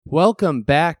Welcome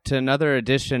back to another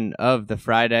edition of the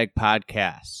Fried Egg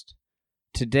Podcast.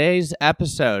 Today's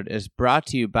episode is brought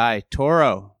to you by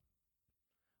Toro.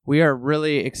 We are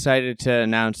really excited to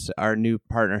announce our new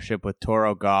partnership with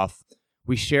Toro Golf.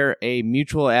 We share a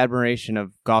mutual admiration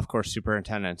of golf course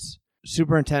superintendents.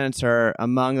 Superintendents are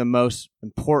among the most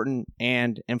important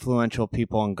and influential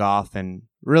people in golf and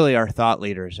really are thought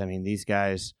leaders. I mean, these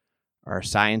guys are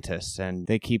scientists and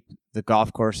they keep the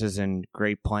golf courses in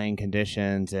great playing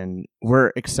conditions. And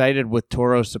we're excited with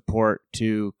Toro's support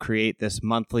to create this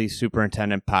monthly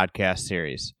superintendent podcast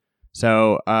series.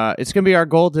 So it's going to be our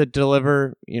goal to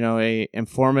deliver, a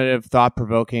informative,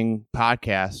 thought-provoking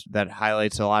podcast that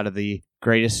highlights a lot of the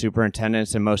greatest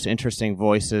superintendents and most interesting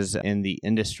voices in the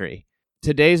industry.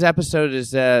 Today's episode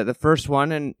is the first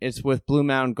one, and it's with Blue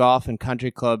Mound Golf and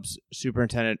Country Club's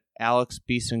Superintendent Alex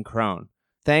Beson-Crone.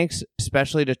 Thanks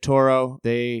especially to Toro.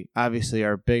 They obviously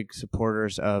are big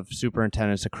supporters of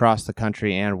superintendents across the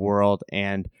country and world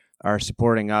and are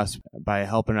supporting us by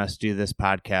helping us do this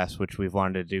podcast, which we've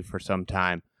wanted to do for some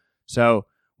time. So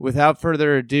without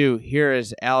further ado, here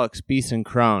is Alex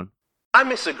Beson-Crone. I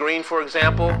miss a green, for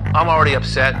example, I'm already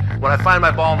upset. When I find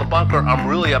my ball in the bunker, I'm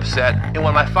really upset. And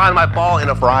when I find my ball in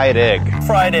a fried egg.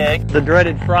 Fried egg. The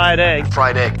dreaded fried egg.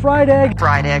 Fried egg. Fried egg.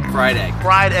 Fried egg. Fried egg.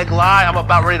 Fried egg lie, I'm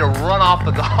about ready to run off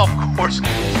the golf course.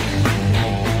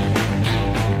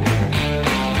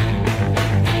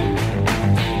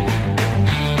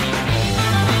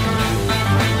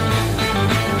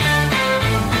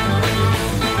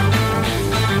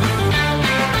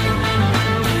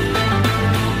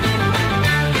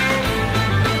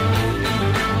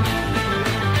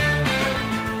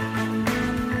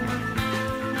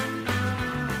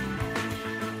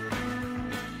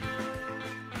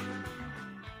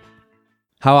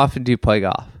 How often do you play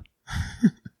golf?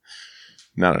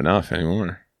 Not enough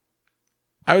anymore.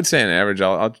 I would say on average,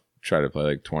 I'll try to play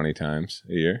like 20 times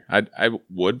a year. I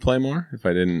would play more if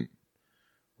I didn't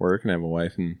work and have a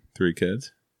wife and 3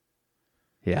 kids.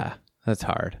 Yeah, that's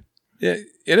hard. Yeah,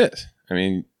 it is. I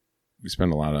mean, we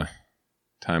spend a lot of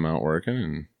time out working,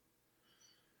 and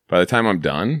by the time I'm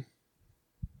done,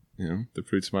 the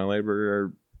fruits of my labor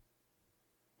are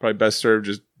probably best served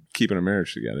just keeping a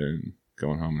marriage together and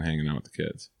going home and hanging out with the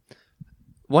kids.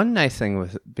 One nice thing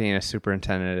with being a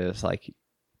superintendent is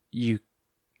you,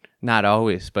 not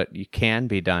always, but you can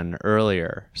be done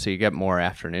earlier. So you get more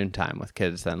afternoon time with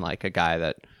kids than like a guy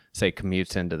that say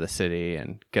commutes into the city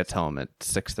and gets home at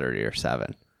 6:30 or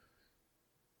 7.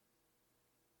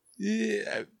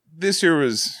 Yeah, this year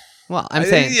was... Well, I'm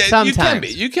saying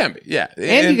sometimes. You can be, yeah.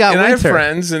 And you got winter. I have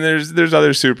friends, and there's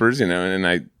other supers, and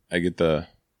I get the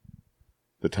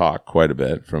talk quite a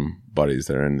bit from buddies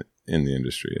that are in the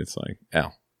industry. It's like,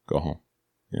 Al, go home.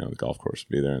 The golf course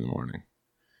will be there in the morning.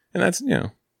 And that's,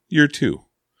 year 2.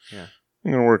 Yeah.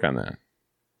 I'm going to work on that.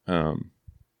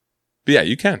 But yeah,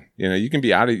 you can. You can be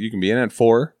you can be in at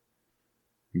 4.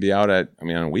 Be out on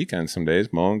a weekend some days,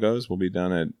 mowing goes, we'll be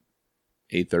done at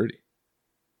 8:30.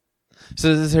 So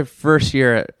this is your first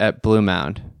year at Blue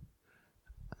Mound.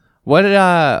 What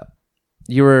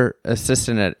you were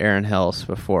assistant at Erin Hills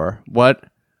before. What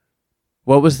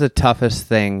was the toughest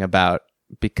thing about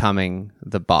becoming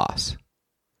the boss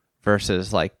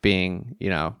versus being,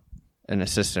 an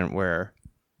assistant where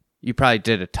you probably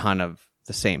did a ton of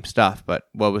the same stuff, but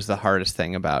what was the hardest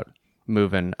thing about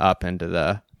moving up into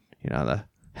the, the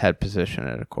head position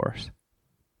at a course?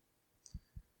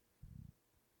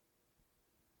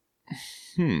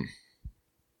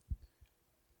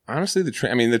 Honestly,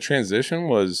 the transition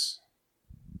was,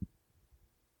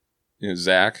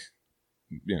 Zach,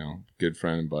 good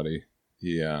friend and buddy,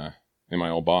 he and my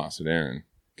old boss at Erin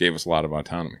gave us a lot of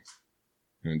autonomy.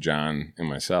 John and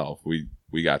myself, we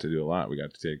got to do a lot. We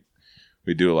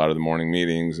do a lot of the morning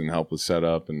meetings and help with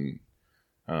setup and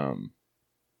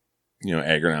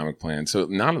agronomic plans. So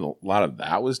a lot of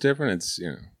that was different. It's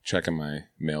checking my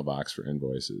mailbox for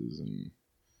invoices and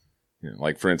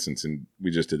for instance, and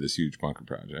we just did this huge bunker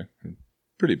project,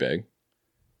 pretty big,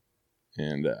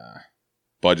 and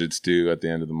budget's due at the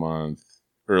end of the month.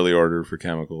 Early order for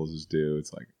chemicals is due.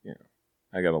 It's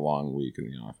I got a long week in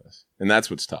the office, and that's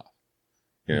what's tough.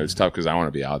 It's tough because I want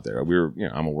to be out there.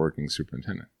 I'm a working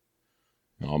superintendent.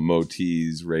 I'll mow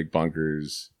tees, rake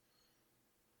bunkers,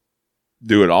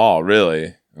 do it all.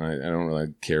 Really, I don't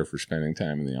really care for spending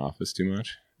time in the office too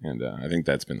much, and I think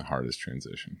that's been the hardest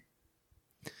transition.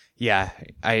 Yeah,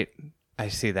 I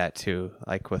see that too.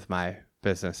 With my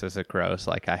business as it grows,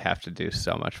 I have to do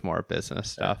so much more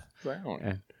business stuff.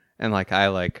 And I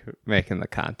like making the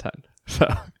content. So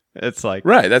it's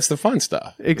right. That's the fun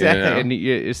stuff. Exactly.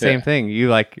 And same thing. You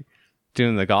like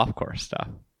doing the golf course stuff.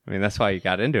 I mean, that's why you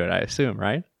got into it, I assume,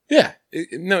 right? Yeah,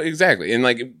 no, exactly. And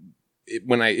like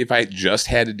if I just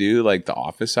had to do like the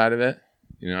office side of it,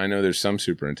 I know there's some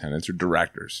superintendents or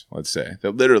directors, let's say,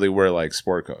 that literally wear like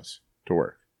sport coats to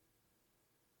work.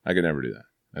 I could never do that.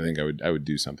 I think I would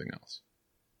do something else.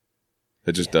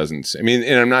 That just doesn't. I mean,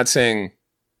 and I'm not saying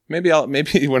maybe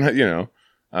when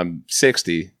I'm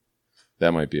 60,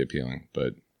 that might be appealing,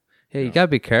 but. Yeah, you gotta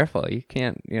be careful. You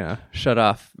can't, shut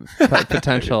off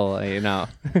potential,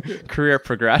 career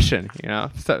progression.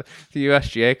 So the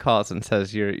USGA calls and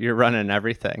says you're running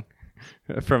everything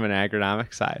from an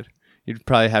agronomic side. You'd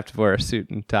probably have to wear a suit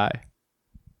and tie.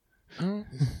 I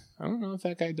don't know if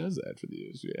that guy does that for the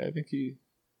USGA. I think he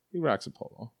rocks a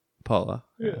polo. Polo,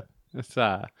 yeah. It's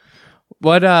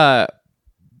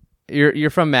you're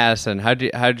from Madison. How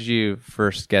did you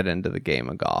first get into the game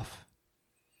of golf?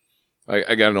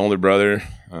 I got an older brother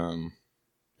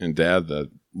and dad that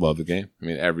loved the game. I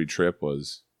mean, every trip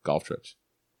was golf trips.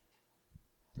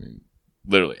 I mean,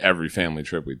 literally every family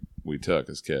trip we took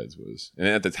as kids was. And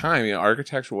at the time,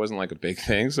 architecture wasn't like a big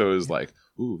thing. So it was like,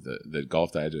 ooh, the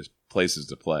Golf Digest places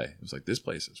to play. It was like, this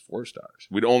place is 4 stars.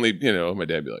 We'd only, my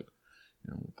dad would be like,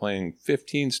 we're playing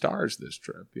 15 stars this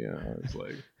trip. It's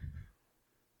like.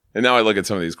 And now I look at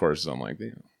some of these courses, I'm like,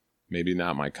 maybe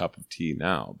not my cup of tea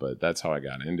now, but that's how I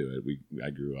got into it. I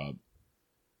grew up.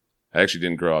 I actually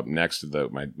didn't grow up next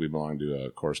to we belonged to a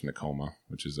course in Tacoma,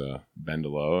 which is a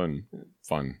bend-a-low and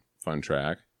fun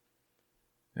track.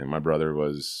 And my brother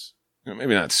was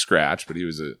maybe not scratch, but he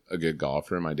was a good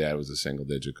golfer. And my dad was a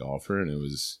single-digit golfer, and it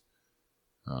was,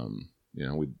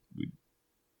 we'd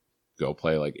go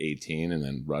play like 18 and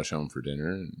then rush home for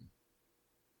dinner, and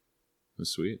it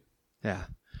was sweet. Yeah.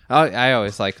 I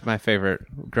always liked, my favorite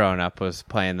growing up was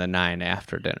playing the 9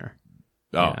 after dinner.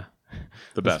 Oh,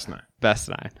 the best 9. Best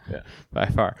 9, yeah, by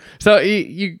far. So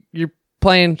you're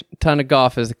playing a ton of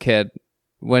golf as a kid.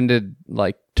 When did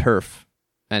like turf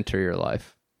enter your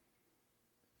life?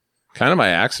 Kind of by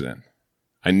accident.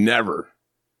 I never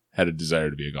had a desire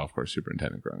to be a golf course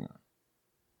superintendent growing up.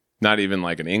 Not even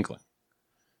like an inkling.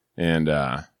 And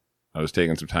I was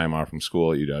taking some time off from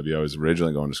school at UW. I was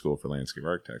originally going to school for landscape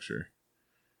architecture.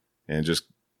 And just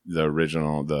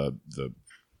the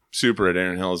super at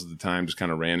Erin Hills at the time just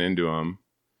kind of ran into him.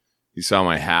 He saw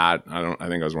my hat. I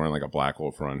think I was wearing like a Black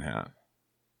Wolf Run hat.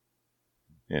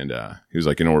 And he was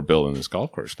like, we're building this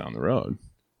golf course down the road.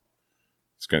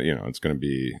 It's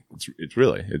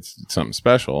something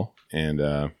special. And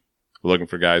we're looking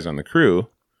for guys on the crew.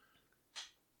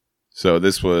 So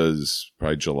this was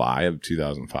probably July of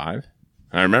 2005.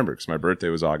 I remember because my birthday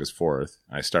was August 4th.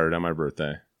 I started on my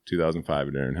birthday. 2005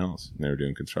 at Erin Hills, and they were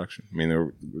doing construction. I mean,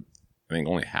 I think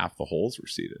only half the holes were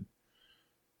seeded.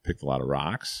 Picked a lot of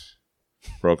rocks,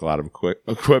 broke a lot of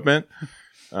equipment,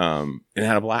 and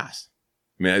had a blast.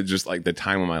 I mean, it's just like the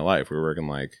time of my life. We were working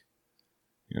like,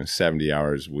 70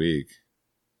 hours a week,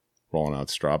 rolling out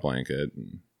the straw blanket,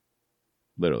 and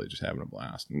literally just having a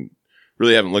blast. And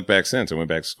really haven't looked back since. I went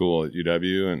back to school at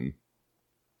UW,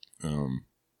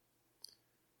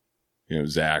 and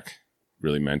Zach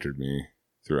really mentored me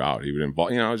throughout. He would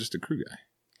involve, I was just a crew guy.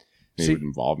 He would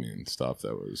involve me in stuff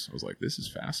I was like, this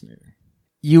is fascinating.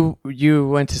 You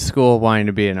went to school wanting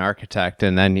to be an architect,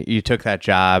 and then you took that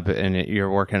job, and you're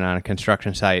working on a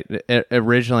construction site.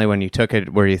 Originally, when you took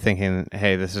it, were you thinking,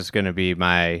 hey, this is going to be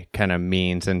my kind of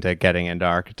means into getting into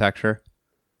architecture?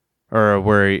 Or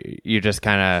were you just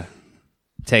kind of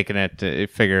taking it to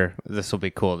figure this will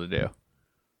be cool to do?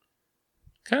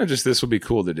 Kind of just this will be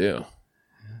cool to do.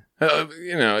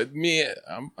 Me,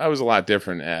 I was a lot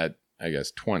different at, I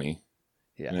guess, 20.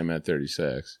 Yeah. And I'm at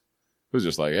 36. It was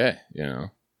just like, hey,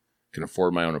 can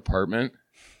afford my own apartment.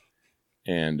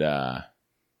 And I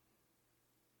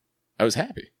was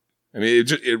happy. I mean,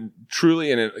 it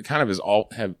truly, and it kind of has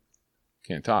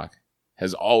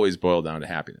always boiled down to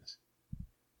happiness.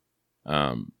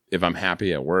 If I'm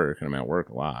happy at work, and I'm at work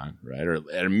a lot, right? Or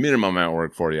at a minimum, I'm at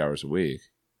work 40 hours a week.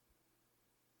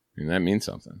 I mean, that means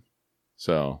something.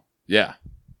 So, yeah.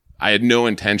 I had no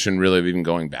intention really of even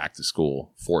going back to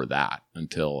school for that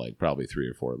until like probably 3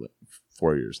 or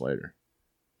 4 years later.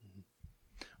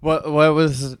 What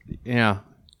was,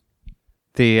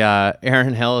 the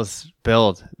Erin Hills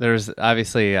build? There's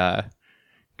obviously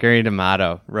Gary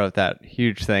D'Amato wrote that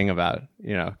huge thing about,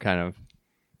 kind of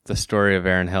the story of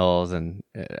Erin Hills, and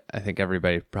I think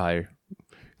everybody probably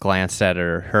glanced at it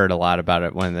or heard a lot about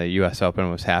it when the U.S.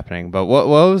 Open was happening. But what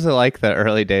was it like the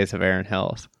early days of Erin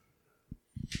Hills?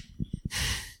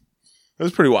 It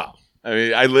was pretty wild. I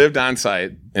mean, I lived on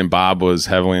site, and Bob was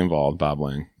heavily involved, Bob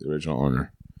Lang, the original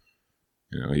owner.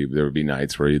 there would be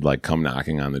nights where he'd like come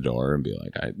knocking on the door and be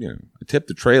like, I tipped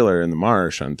the trailer in the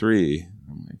marsh on 3.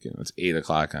 I'm like, it's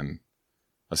 8:00 on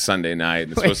a Sunday night.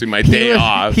 And it's supposed to be my day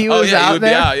off. He was out he'd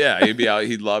there? be out. Yeah, he'd be out.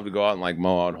 He'd love to go out and like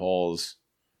mow out holes.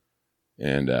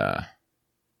 And, I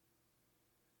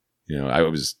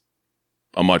was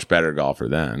a much better golfer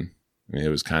then. I mean, it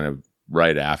was kind of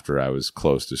right after I was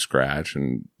close to scratch.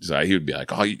 And so he would be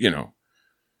like, oh,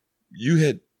 you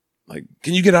hit, like,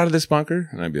 can you get out of this bunker?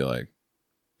 And I'd be like,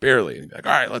 barely. And he'd be like,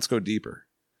 all right, let's go deeper.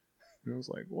 And I was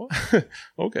like, what?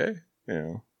 Okay.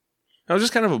 I was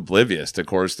just kind of oblivious to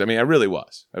course. I mean, I really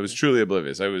was. I was truly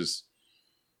oblivious. It was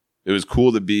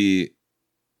cool to be,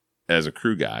 as a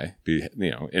crew guy, be,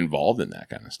 involved in that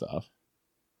kind of stuff.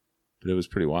 But it was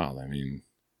pretty wild. I mean,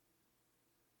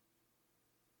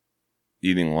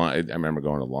 eating lunch. I remember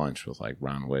going to lunch with like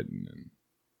Ron Whitten, and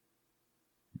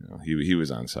he was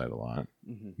on site a lot.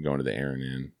 Mm-hmm. Going to the Erin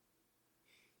Inn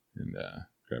and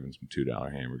grabbing some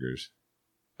 $2 hamburgers.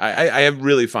 I have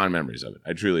really fond memories of it.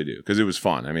 I truly do, because it was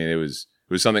fun. I mean, it was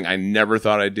something I never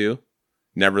thought I'd do,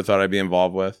 never thought I'd be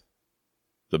involved with,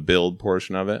 the build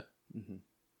portion of it. Mm-hmm.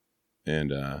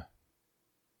 And there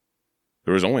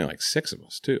was only like 6 of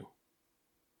us too,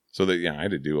 so that I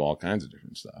had to do all kinds of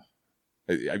different stuff.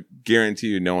 I guarantee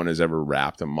you, no one has ever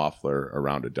wrapped a muffler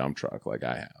around a dump truck like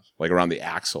I have, like around the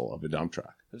axle of a dump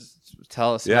truck.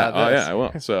 Tell us about this. Yeah, I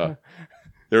will. So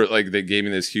they gave me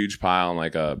this huge pile and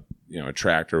like a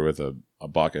tractor with a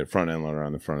bucket, front end loader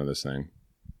on the front of this thing.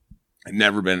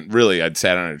 I'd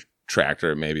sat on a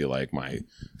tractor at maybe like my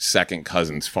second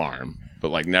cousin's farm,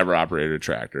 but like never operated a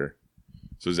tractor.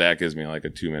 So Zach gives me like a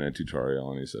 2-minute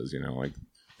tutorial, and he says, like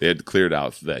they had cleared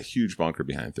out that huge bunker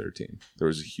behind 13. There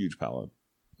was a huge pile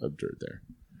of dirt there.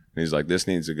 And he's like, this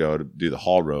needs to go to do the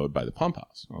haul road by the pump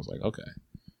house. And I was like, okay.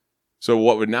 So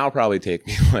what would now probably take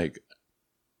me like,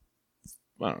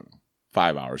 I don't know,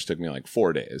 5 hours, took me like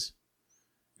 4 days.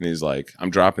 And he's like,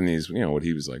 I'm dropping these, what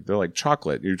he was like, they're like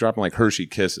chocolate. You're dropping like Hershey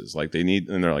Kisses. Like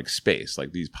and they're like space.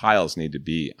 Like these piles need to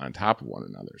be on top of one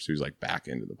another. So he's like back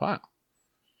into the pile.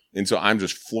 And so I'm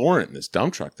just flooring this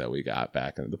dump truck that we got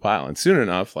back into the pile. And soon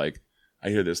enough, like I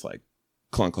hear this like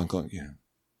clunk, clunk, clunk.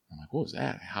 I'm like, what was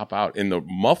that? I hop out, and the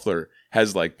muffler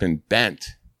has like been bent,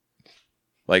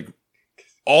 like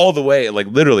all the way, like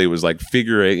literally it was like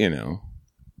figure 8,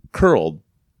 curled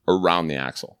around the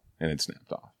axle, and it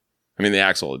snapped off. I mean, the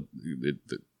axle, it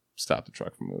stopped the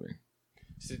truck from moving.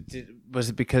 So was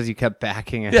it because you kept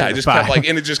backing it? Yeah, I just kept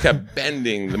and it just kept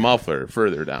bending the muffler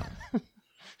further down.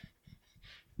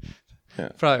 Yeah.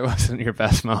 Probably wasn't your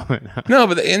best moment. Huh? No,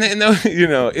 but and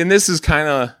this is kind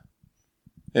of,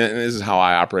 and this is how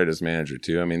I operate as manager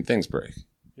too. I mean, things break.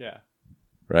 Yeah.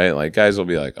 Right? Like guys will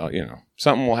be like, oh,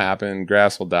 something will happen,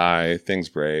 grass will die, things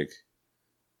break.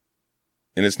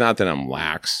 And it's not that I'm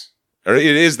lax, or it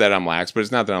is that I'm lax, but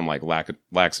it's not that I'm like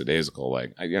lackadaisical.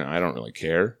 Like, I don't really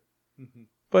care. Mm-hmm.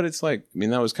 But it's like, I mean,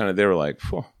 that was kind of, they were like,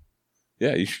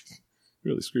 yeah, you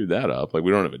really screwed that up. Like,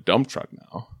 we don't have a dump truck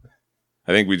now.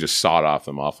 I think we just sawed off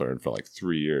the muffler, and for like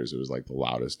 3 years, it was like the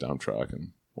loudest dump truck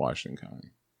in Washington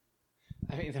County.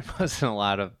 I mean, there wasn't a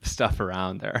lot of stuff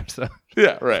around there, so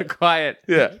yeah, right. The quiet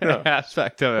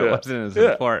aspect of it wasn't as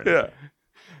important. Yeah.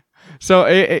 So,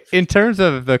 in terms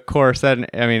of the course, then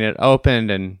I mean, it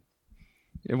opened and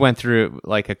it went through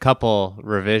like a couple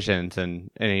revisions,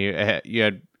 and you had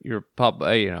your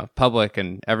public,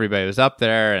 and everybody was up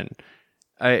there, and.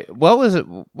 What was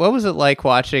it like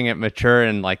watching it mature,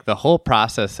 and like the whole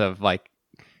process of like,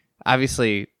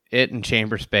 obviously it and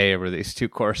Chambers Bay were these 2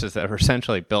 courses that were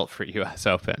essentially built for U.S.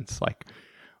 Opens. Like,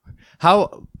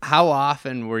 how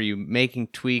often were you making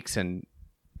tweaks, and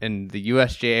the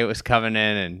USGA was coming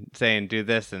in and saying do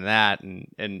this and that,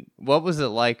 and what was it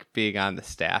like being on the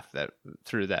staff that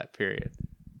through that period?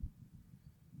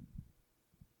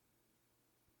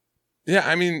 Yeah,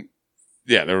 I mean,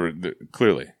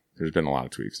 clearly. There's been a lot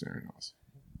of tweaks in Erin Hills.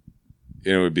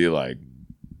 It would be like,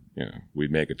 we'd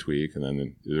make a tweak, and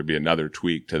then there'd be another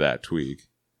tweak to that tweak.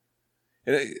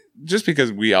 And just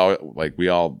because we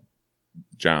all,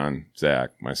 John,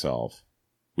 Zach, myself,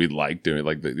 we liked doing it.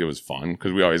 Like, it was fun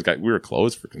because we were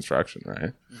closed for construction,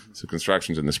 right? Mm-hmm. So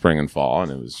construction's in the spring and fall,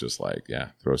 and it was just like,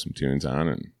 throw some tunes on.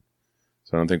 And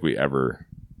so I don't think it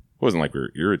wasn't like we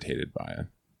were irritated by it.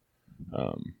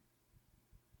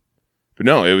 But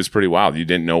no, it was pretty wild. You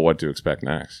didn't know what to expect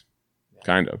next,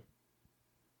 kind of.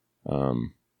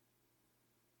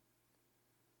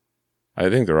 I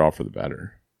think they're all for the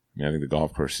better. I mean, I think the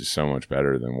golf course is so much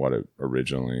better than what it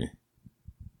originally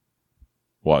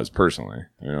was, personally.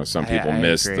 Some people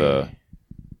missed the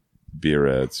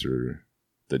Biarritz or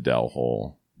the Dell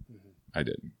hole. Mm-hmm. I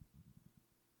didn't.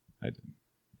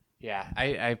 Yeah,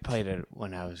 I played it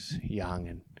when I was young,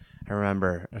 and I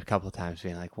remember a couple of times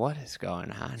being like, "What is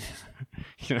going on?"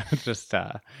 Just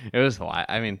it was wild.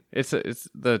 I mean, it's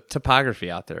the topography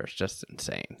out there is just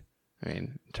insane. I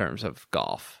mean, in terms of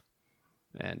golf,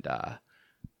 and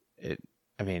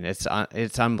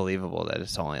it's unbelievable that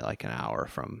it's only like an hour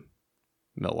from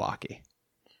Milwaukee.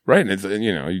 Right, and it's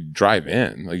you drive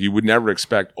in, like you would never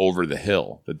expect over the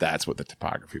hill that's what the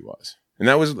topography was. And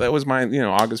that was my,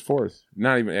 August 4th.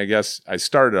 Not even, I guess I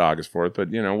started August 4th, but,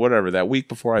 whatever. That week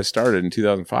before I started in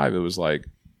 2005, it was like,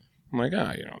 I'm like,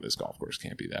 this golf course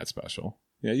can't be that special.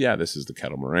 Yeah, this is the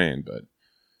Kettle Moraine, but,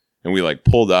 and we like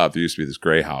pulled up. There used to be this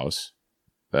gray house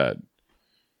that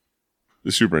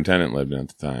the superintendent lived in at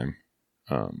the time.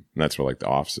 And that's where like the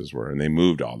offices were, and they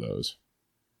moved all those.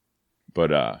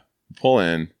 But pull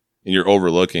in, and you're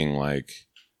overlooking like,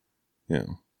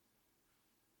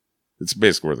 it's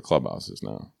basically where the clubhouse is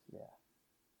now. Yeah.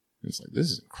 And it's like, this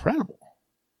is incredible.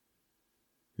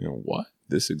 What?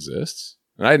 This exists?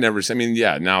 And I'd never,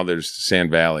 now there's Sand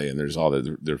Valley and there's all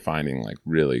that they're finding like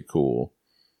really cool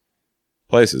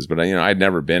places. But, I'd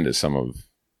never been to some of,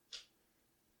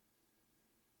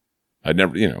 we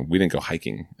didn't go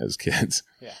hiking as kids.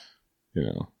 Yeah.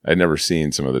 I'd never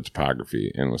seen some of the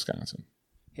topography in Wisconsin.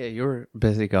 Yeah, you were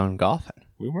busy going golfing.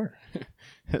 We were.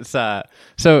 It's so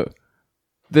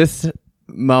this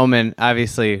moment,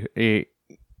 obviously,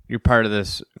 you're part of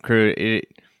this crew,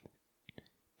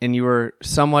 and you were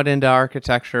somewhat into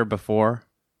architecture before.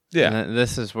 Yeah. And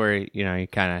this is where you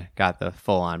kind of got the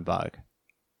full-on bug,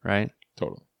 right?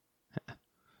 Totally.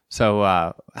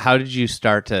 So, how did you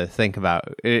start to think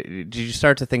about? Did you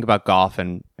start to think about golf,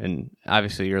 and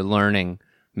obviously you're learning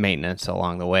maintenance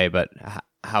along the way, but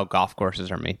how golf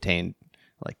courses are maintained?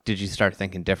 Like, did you start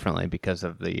thinking differently because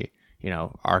of the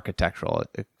architectural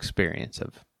experience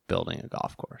of building a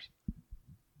golf course?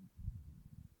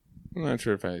 I'm not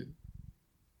sure if I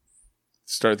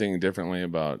start thinking differently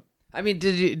about. I mean,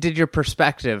 did your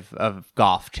perspective of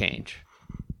golf change?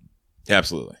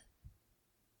 Absolutely.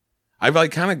 I've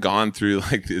like kind of gone through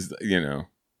like this,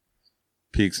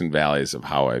 peaks and valleys of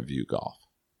how I view golf.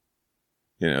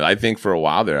 I think for a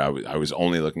while there, I was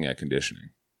only looking at conditioning.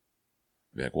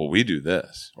 I'd be like, well, we do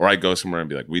this. Or I'd go somewhere and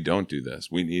be like, we don't do this.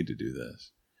 We need to do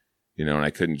this. And I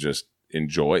couldn't just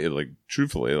enjoy it. Like,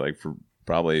 truthfully, like for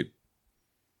probably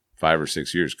 5 or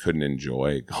 6 years, couldn't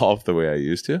enjoy golf the way I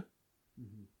used to.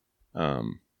 Mm-hmm.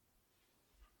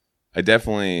 I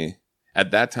definitely, at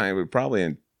that time, we probably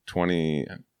in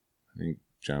I think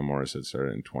John Morris had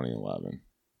started in 2011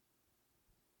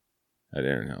 at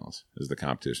Erin Hills as the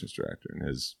competitions director, and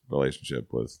his relationship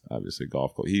with obviously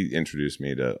golf club. He introduced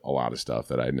me to a lot of stuff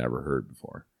that I'd never heard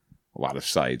before. A lot of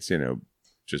sites,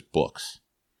 just books.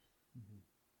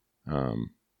 Mm-hmm.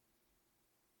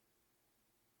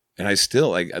 And I still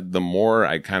like the more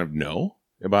I kind of know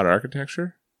about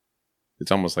architecture,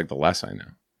 it's almost like the less I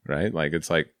know, right? Like it's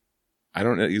like I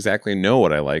don't exactly know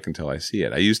what I like until I see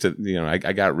it. I used to,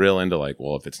 I got real into like,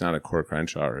 well, if it's not a Core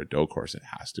Crenshaw or a Doe course, it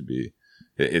has to be.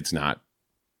 It's not.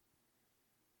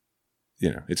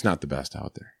 It's not the best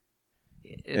out there.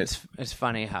 It's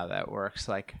funny how that works.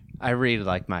 Like I read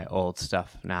like my old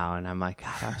stuff now, and I'm like,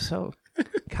 God, I was so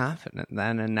confident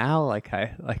then, and now like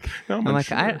I'm like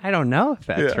sure. I don't know if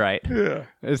that's right. Yeah,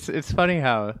 it's funny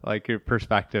how like your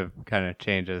perspective kind of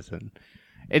changes, and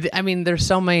there's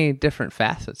so many different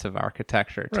facets of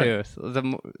architecture too. Right. So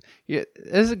this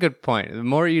is a good point. The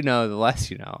more you know, the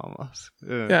less you know, almost.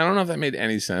 Yeah, I don't know if that made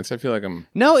any sense. I feel like I'm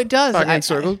it does. talking in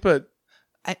circles, but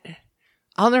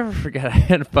I'll never forget. I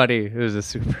had a buddy who was a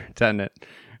superintendent,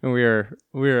 and we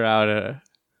were out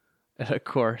at a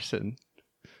course, and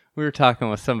we were talking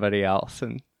with somebody else,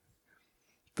 and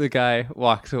the guy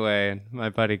walks away, and my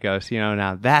buddy goes,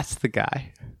 now that's the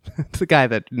guy. It's the guy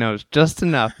that knows just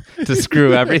enough to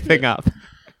screw everything up.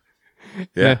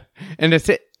 Yeah. And it's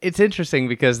interesting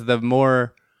because the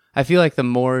more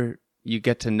you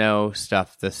get to know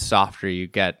stuff, the softer you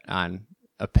get on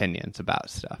opinions about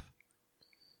stuff.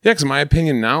 Yeah, because my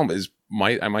opinion now is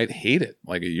I might hate it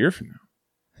like a year from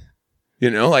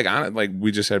now. Like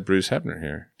we just had Bruce Hebner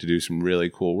here to do some really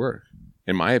cool work.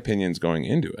 And my opinions going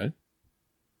into it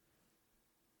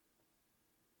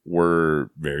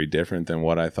were very different than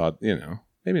what I thought,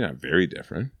 maybe not very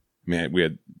different. I mean, we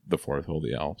had the 4th hole,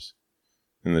 the Alps.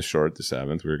 In the short, the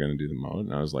 7th, we were going to do the Mound.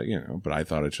 And I was like, but I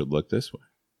thought it should look this way.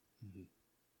 Mm-hmm.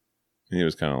 And he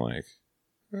was kind of like,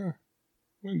 I'm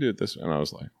going to do it this way. And I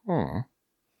was like, oh.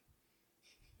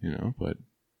 But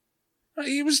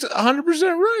he was 100%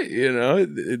 right.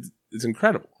 It's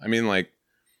incredible. I mean, like,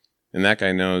 and that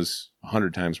guy knows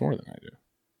 100 times more than I do.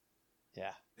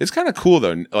 Yeah. It's kind of cool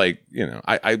though. Like,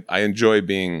 I enjoy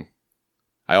being.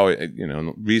 I always,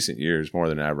 in recent years more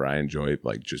than ever, I enjoy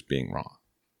like just being wrong.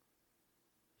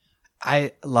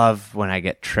 I love when I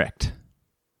get tricked,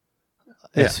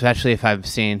 especially if I'm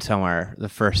seeing somewhere the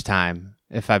first time.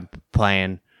 If I'm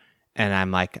playing and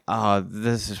I'm like, oh,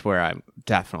 this is where I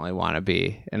definitely want to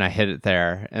be, and I hit it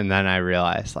there, and then I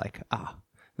realize like, oh,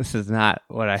 this is not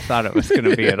what I thought it was going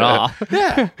to be at all.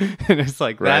 Yeah, and it's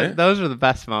like right? that. Those are the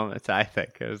best moments. I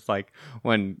think it's like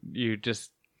when you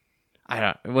just,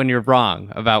 when you're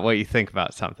wrong about what you think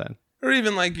about something. Or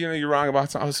even like, you're wrong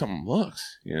about how something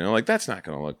looks, like that's not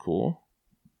going to look cool.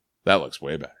 That looks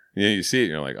way better. You see it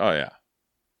and you're like, oh yeah,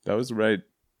 that was right.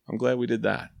 I'm glad we did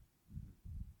that.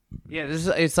 Yeah.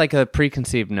 It's like a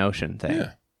preconceived notion thing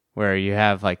where you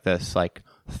have like this like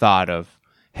thought of,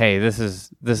 hey, this is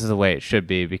the way it should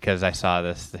be because I saw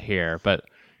this here. But,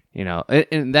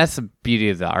 and that's the beauty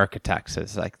of the architects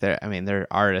is like they're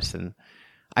artists, and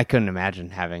I couldn't imagine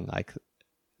having like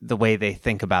the way they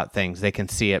think about things. They can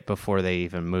see it before they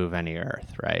even move any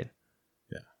earth, right?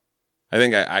 Yeah. I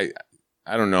think I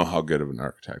don't know how good of an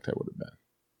architect I would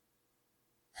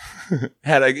have been.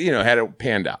 had it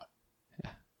panned out.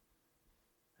 Yeah.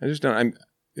 I just don't,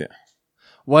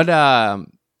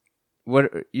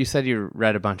 What you said you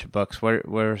read a bunch of books. What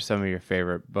are some of your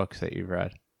favorite books that you've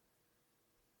read?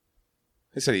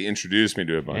 I said he introduced me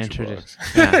to a bunch of books.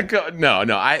 Yeah.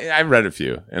 No, I read a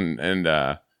few, and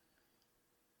I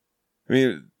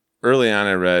mean, early on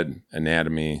I read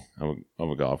Anatomy of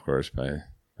a Golf Course by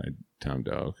Tom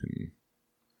Doak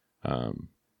and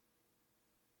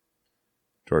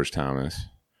George Thomas.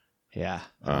 Yeah,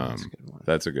 that's a good one.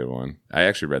 That's a good one. I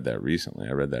actually read that recently.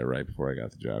 I read that right before I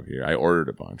got the job here. I ordered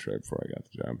a bunch right before I got the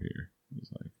job here. It was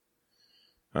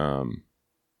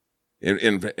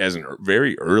like, as a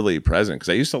very early present, because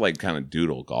I used to like kind of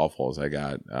doodle golf holes. I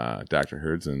got Dr.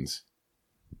 Herdzen's,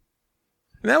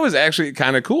 and that was actually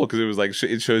kind of cool because it was like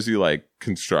it shows you like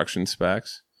construction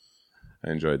specs.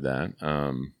 I enjoyed that.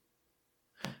 And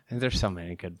there's so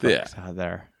many good books out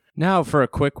there. Now for a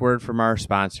quick word from our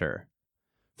sponsor.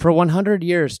 For 100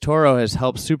 years, Toro has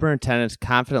helped superintendents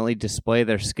confidently display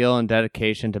their skill and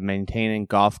dedication to maintaining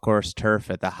golf course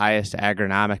turf at the highest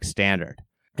agronomic standard.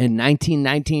 In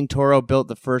 1919, Toro built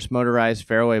the first motorized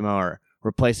fairway mower,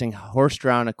 replacing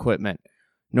horse-drawn equipment.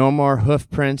 No more hoof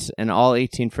prints, and all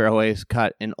 18 fairways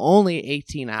cut in only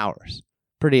 18 hours.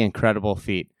 Pretty incredible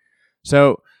feat.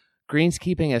 So,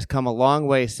 greenskeeping has come a long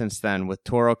way since then, with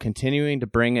Toro continuing to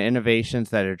bring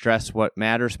innovations that address what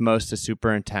matters most to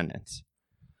superintendents.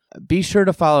 Be sure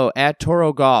to follow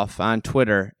 @Toro Golf on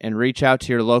Twitter and reach out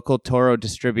to your local Toro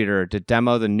distributor to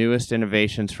demo the newest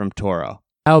innovations from Toro.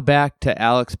 Now back to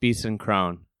Alex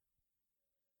Beson-Crone.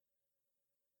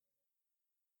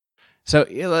 So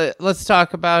let's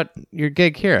talk about your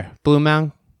gig here, Blue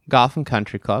Mound Golf and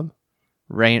Country Club,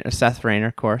 Seth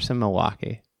Raynor course in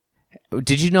Milwaukee.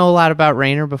 Did you know a lot about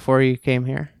Raynor before you came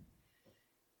here?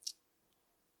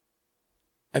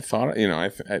 I thought,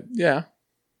 yeah.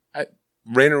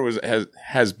 Raynor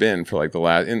has been for like the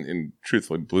last, and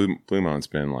truthfully, Blue Mound's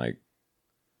been like,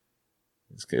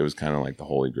 it was kind of like the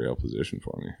holy grail position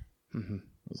for me. Mm-hmm.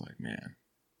 I was like, man,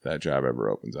 if that job ever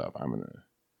opens up, I'm going to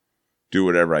do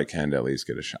whatever I can to at least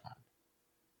get a shot.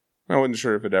 I wasn't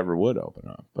sure if it ever would open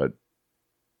up, but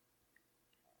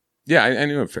yeah, I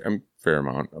knew a fair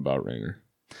amount about Raynor.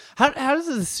 How does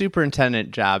the superintendent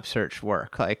job search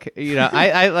work? Like,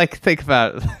 I like think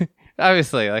about,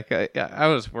 obviously, like I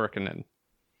was working in a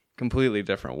completely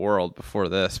different world before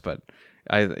this, but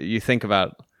you think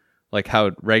about like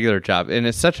how regular job, and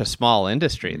it's such a small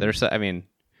industry. There's, when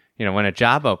a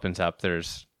job opens up,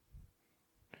 there's,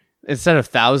 instead of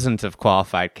thousands of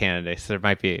qualified candidates, there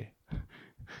might be a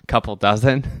couple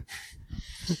dozen.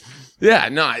 Yeah,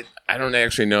 no, I don't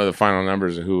actually know the final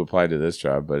numbers of who applied to this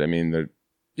job, but I mean,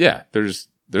 there's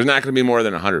not going to be more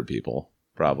than 100 people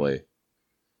probably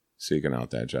seeking out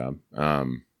that job.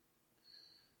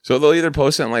 So they'll either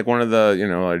post it on like one of the,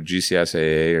 like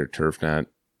GCSAA or TurfNet,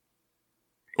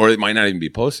 or it might not even be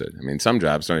posted. I mean, some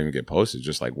jobs don't even get posted,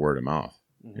 just like word of mouth.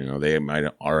 Mm-hmm. They might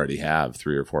already have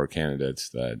 3 or 4 candidates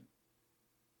that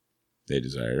they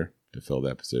desire to fill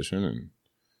that position and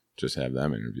just have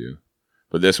them interview.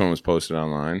 But this one was posted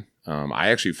online. I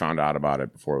actually found out about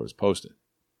it before it was posted.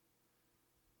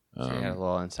 So you had a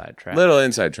little inside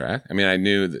track. I mean, I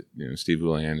knew that Steve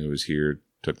Houlihan, who was here,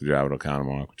 took the job at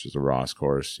Oconomowoc, which is a Ross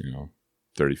course,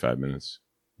 35 minutes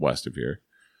west of here.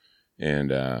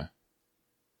 And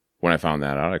when I found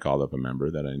that out, I called up a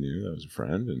member that I knew that was a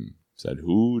friend and said,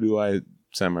 "Who do I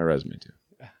send my resume to?"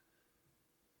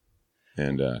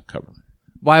 And cover.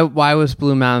 Why was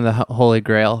Blue Mound the Holy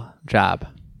Grail job?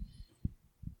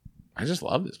 I just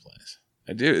love this place.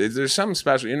 I do. There's something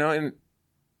special, and I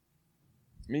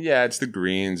mean, yeah, it's the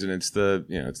greens and it's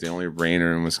it's the only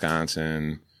Raynor in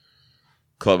Wisconsin.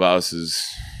 Clubhouse is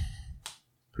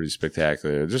pretty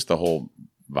spectacular. Just the whole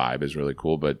vibe is really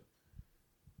cool. But,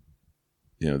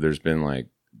 there's been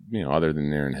other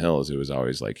than Erin Hills, it was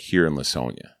always like here in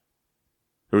Lasonia.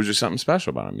 There was just something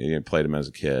special about him. I played him as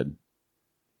a kid.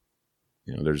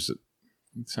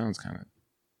 It sounds kind of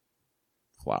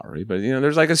flowery, but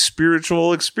there's like a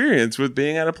spiritual experience with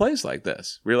being at a place like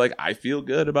this. Where you're like, I feel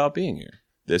good about being here.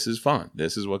 This is fun.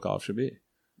 This is what golf should be.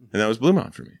 And that was Blue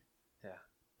Mound for me.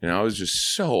 Yeah. I was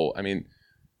just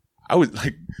I was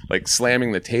like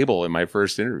slamming the table in my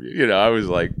first interview. I was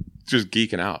like just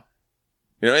geeking out.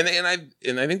 And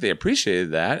I think they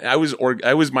appreciated that. I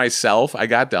was myself. I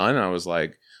got done and I was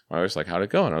like, how'd it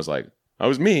go? And I was like, I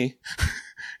was me.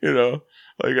 I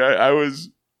was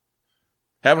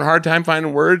having a hard time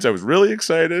finding words. I was really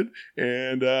excited,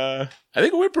 and I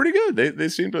think it went pretty good. They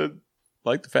seemed to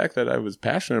like the fact that I was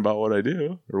passionate about what I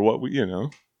do, or what we,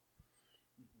 And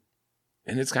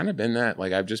it's kind of been that,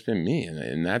 I've just been me,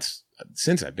 and that's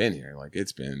since I've been here.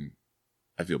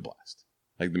 I feel blessed.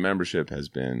 The membership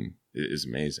is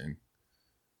amazing.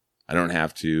 I don't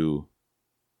have to.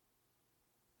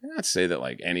 Not say that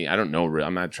I don't know.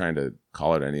 I'm not trying to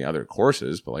call it any other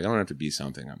courses, but I don't have to be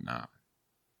something I'm not.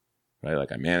 Right?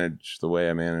 I manage the way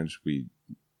I manage.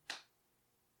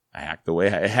 I act the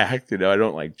way I act. I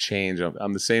don't change.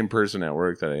 I'm the same person at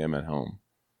work that I am at home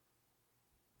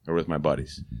or with my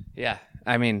buddies. Yeah.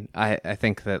 I mean, I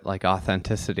think that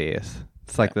authenticity it's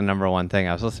the number one thing.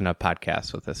 I was listening to a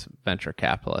podcast with this venture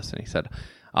capitalist, and he said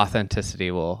authenticity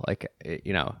will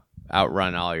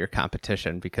outrun all your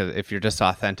competition, because if you're just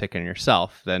authentic in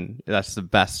yourself, then that's the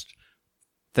best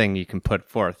thing you can put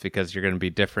forth, because you're going to be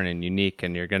different and unique,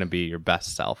 and you're going to be your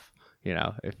best self,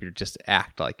 if you just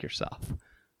act like yourself.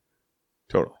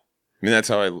 Totally. I mean, that's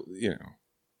how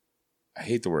I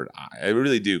hate the word I. I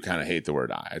really do kind of hate the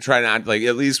word I try not,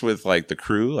 at least with the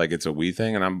crew, it's a we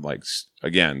thing, and I'm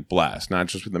again, blessed, not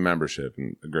just with the membership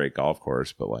and a great golf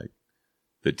course, but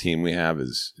the team we have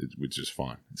it's just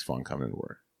fun. It's fun coming to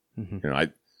work. Mm-hmm.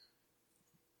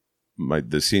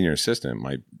 The senior assistant,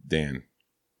 Dan,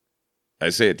 I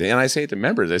say it to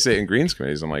members. I say it in greens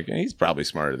committees. I'm like, he's probably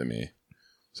smarter than me,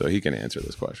 so he can answer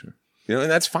this question.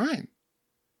 And that's fine.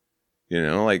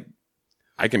 I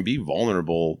can be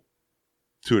vulnerable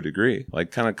to a degree,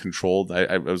 kind of controlled.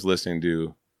 I was listening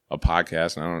to a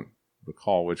podcast, and I don't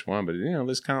recall which one, but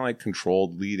this kind of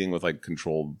controlled leading with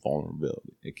controlled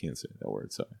vulnerability. I can't say that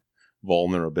word. Sorry,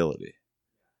 vulnerability.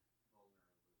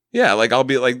 Yeah, I'll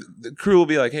be the crew will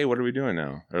be like, hey, what are we doing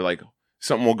now? Or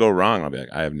something will go wrong. I'll be like,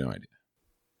 I have no idea.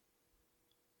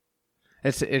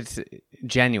 It's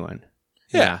genuine.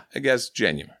 Yeah, I guess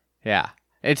genuine. Yeah.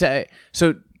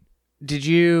 So did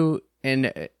you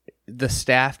in the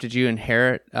staff, did you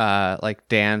inherit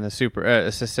Dan, the super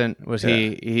assistant? Was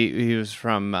he was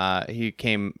from he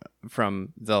came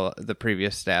from the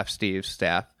previous staff, Steve's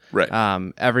staff.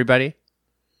 Right. Everybody?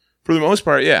 For the most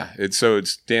part, yeah. It's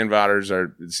Dan Vodders,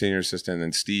 our senior assistant, and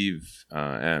then Steve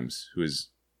Ems, who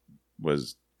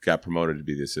got promoted to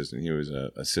be the assistant. He was an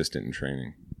assistant in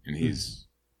training, and he's,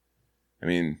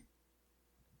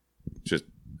 just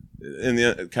in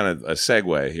the kind of a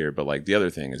segue here, but the other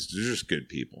thing is they're just good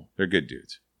people. They're good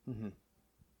dudes. Mm-hmm.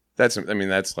 That's I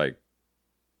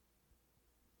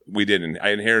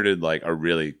inherited a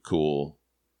really cool,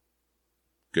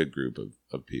 good group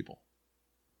of people.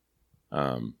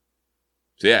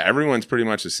 So yeah, everyone's pretty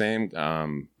much the same.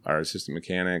 Our assistant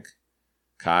mechanic,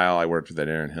 Kyle, I worked with at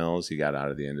Erin Hills. He got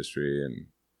out of the industry, and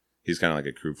he's kind of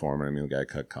a crew foreman. The guy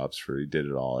cut cups he did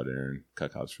it all at Erin,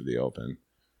 cut cups for the Open.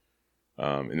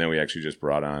 And then we actually just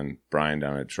brought on Brian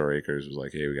down at Shore Acres. Was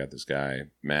like, hey, we got this guy,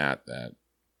 Matt, that,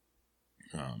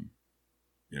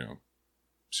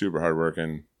 super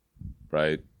hardworking,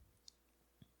 right?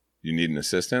 You need an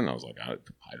assistant? I was like,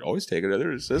 I'd always take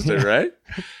another assistant, right?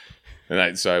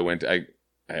 And so I went. I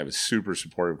have a super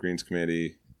supportive greens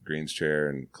committee, greens chair,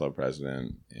 and club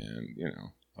president, and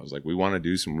I was like, we want to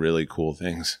do some really cool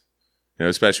things,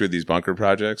 especially with these bunker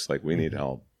projects. We need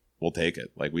help. We'll take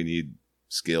it. We need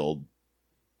skilled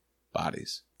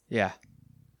bodies. Yeah.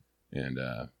 And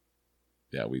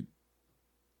we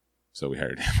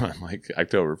hired him on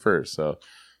October 1st. So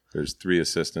there's 3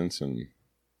 assistants and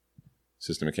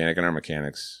assistant mechanic, and our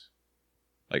mechanics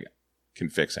can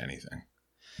fix anything.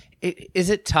 Is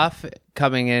it tough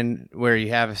coming in where you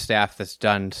have a staff that's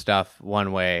done stuff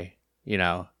one way,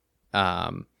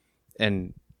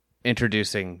 and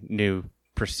introducing new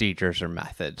procedures or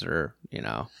methods, or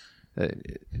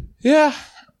Yeah.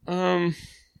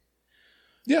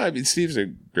 Yeah, I mean, Steve's a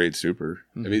great super.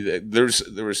 I mean, there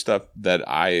was stuff that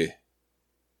I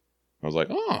was like,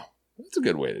 oh, that's a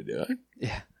good way to do it.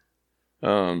 Yeah.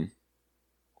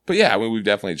 But yeah, I mean, we've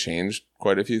definitely changed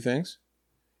quite a few things,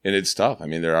 and it's tough. I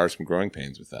mean, there are some growing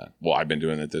pains with that. Well, I've been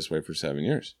doing it this way for 7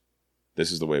 years.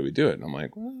 This is the way we do it, and I'm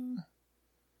like, well,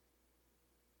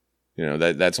 you know,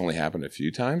 that's only happened a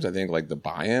few times. I think like the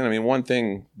buy-in. I mean, one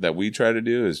thing that we try to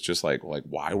do is just like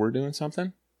why we're doing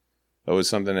something. That was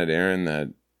something at Erin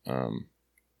that,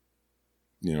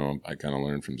 you know, I kind of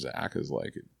learned from Zach is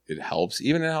like, it helps.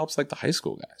 Even it helps like the high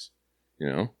school guys, you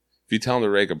know, if you tell them to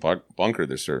rake a bunker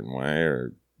this certain way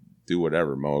or do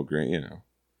whatever, mow a green, you know,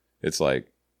 it's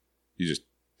like, you just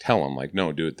tell them like,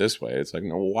 no, do it this way. It's like,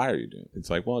 no, well, why are you doing it?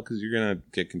 It's like, well, because you're going to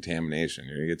get contamination.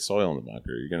 You're going to get soil in the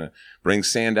bunker. You're going to bring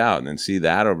sand out and then see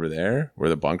that over there where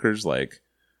the bunker's like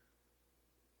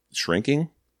shrinking.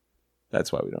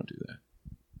 That's why we don't do that.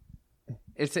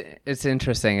 It's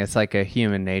interesting. It's like a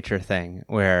human nature thing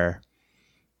where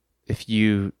if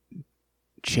you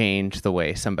change the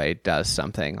way somebody does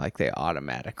something, like they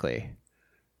automatically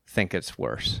think it's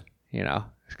worse, you know,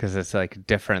 because it's like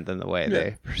different than the way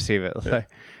they perceive it. Like,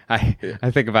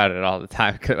 I think about it all the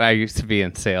time because I used to be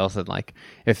in sales, and like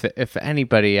if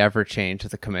anybody ever changed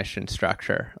the commission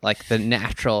structure, like the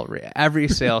natural every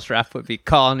sales rep would be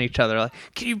calling each other like,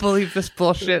 "Can you believe this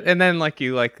bullshit?" And then like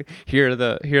you like hear it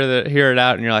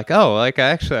out, and you're like, "Oh, like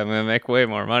actually, I'm gonna make way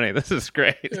more money. This is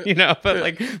great," you know. But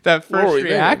like that first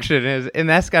reaction is, and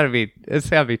it's gotta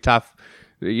be tough,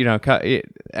 you know.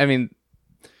 I mean,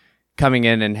 coming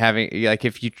in and having like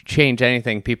if you change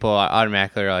anything, people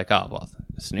automatically are like, "Oh, well,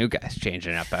 this new guy's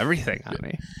changing up everything on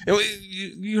me."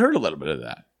 You heard a little bit of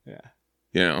that. Yeah.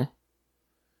 You know,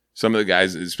 some of the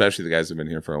guys, especially the guys who've been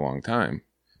here for a long time,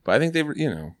 but I think they were, you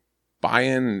know, buy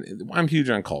in. I'm huge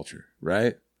on culture,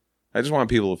 right? I just want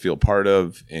people to feel part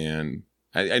of. And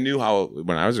I knew how,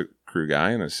 when I was a crew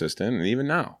guy and assistant, and even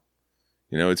now,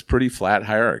 you know, it's pretty flat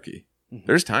hierarchy. Mm-hmm.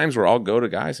 There's times where I'll go to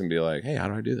guys and be like, "Hey, how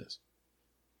do I do this?"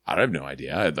 I have no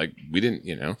idea. Like, we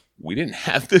didn't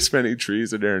have this many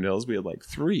trees at Erin Hills. We had like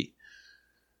 3.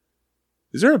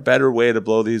 Is there a better way to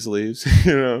blow these leaves?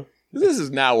 You know, this is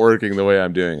not working the way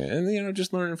I'm doing it. And, you know,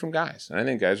 just learning from guys. And I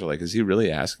think guys are like, is he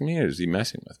really asking me or is he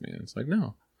messing with me? And it's like,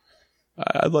 no,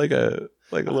 I'd like a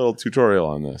little tutorial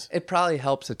on this. It probably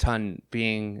helps a ton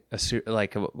being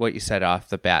like what you said off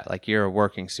the bat, like you're a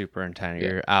working superintendent,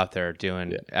 you're out there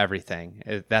doing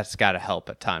everything. That's got to help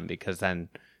a ton because then,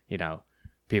 you know,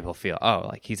 people feel, oh,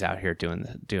 like he's out here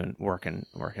working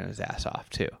his ass off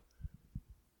too.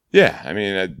 Yeah, I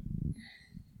mean,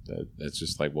 that's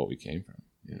just like what we came from,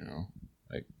 you know.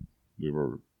 Like we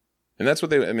were, and that's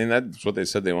what they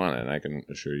said they wanted, and I can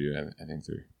assure you, I think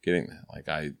they're getting that. Like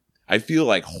I feel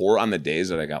like on the days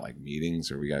that I got like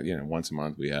meetings, or we got, you know, once a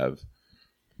month we have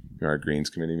our greens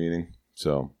committee meeting.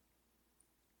 So,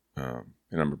 and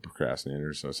I'm a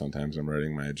procrastinator, so sometimes I'm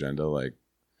writing my agenda like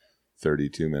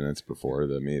 32 minutes before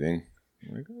the meeting.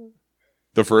 I'm like, oh.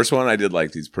 The first one I did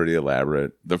like these pretty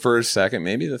elaborate. The first, second,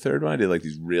 maybe the third one I did like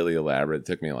these really elaborate. It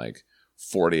took me like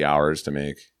 40 hours to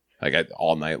make. Like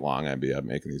all night long I'd be up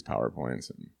making these PowerPoints,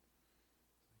 and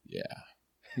yeah,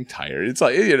 I'm tired. It's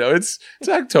like, you know, it's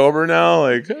October now.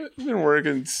 Like I've been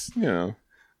working, you know,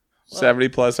 70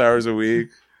 plus hours a week.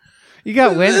 You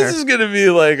got winter. This is gonna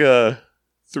be like a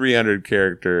 300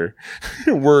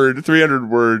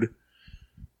 word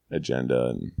agenda,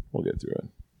 and we'll get through it.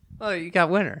 Well, you got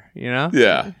winter, you know?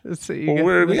 Yeah.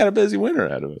 We got a busy winter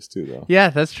ahead of us too, though. Yeah,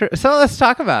 that's true. So let's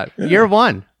talk about year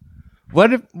one.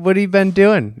 What have you been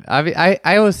doing? I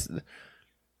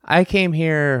came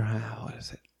here, what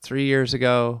is it, 3 years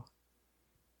ago,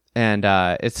 and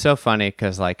it's so funny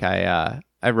because like I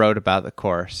wrote about the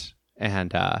course,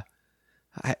 and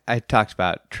I talked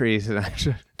about trees, and I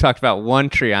talked about one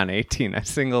tree on 18. I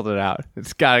singled it out.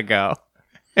 It's got to go.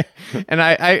 And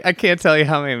I can't tell you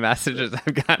how many messages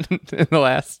I've gotten in the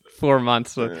last 4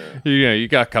 months. You know, you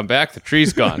got to come back. The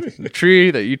tree's gone. The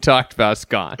tree that you talked about is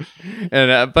gone.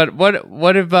 And but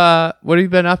what have you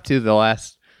been up to the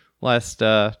last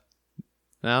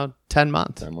now 10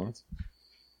 months? 10 months.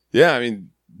 Yeah, I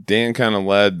mean, Dan kind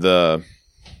of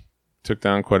took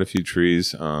down quite a few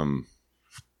trees. That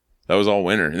was all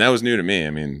winter, and that was new to me. I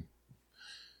mean,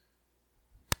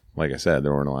 like I said,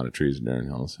 there weren't a lot of trees in Erin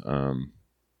Hills.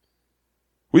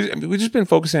 We've just been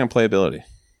focusing on playability.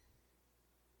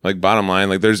 Like, bottom line,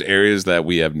 like there's areas that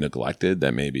we have neglected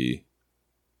that maybe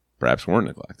perhaps weren't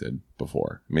neglected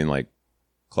before. I mean, like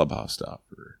clubhouse stuff,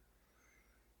 or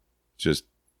just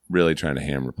really trying to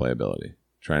hammer playability,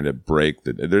 trying to break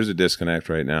there's a disconnect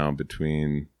right now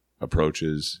between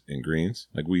approaches and greens.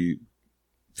 Like we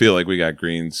feel like we got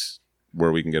greens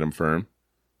where we can get them firm.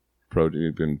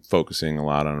 We've been focusing a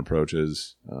lot on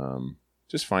approaches,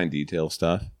 just fine detail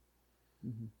stuff,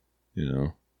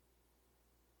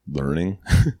 learning.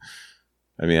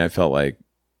 I mean, I felt like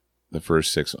the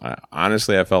first 6,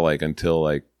 honestly, I felt like until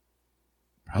like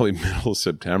probably middle of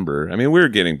September. I mean, we were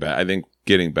getting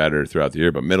better throughout the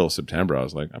year, but middle of September, I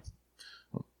was like, I'm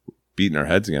beating our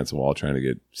heads against the wall trying to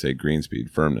get, say, green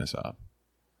speed firmness up.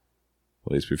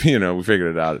 At least we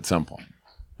figured it out at some point.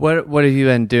 What have you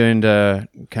been doing to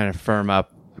kind of firm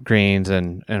up greens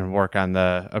and work on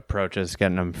the approaches,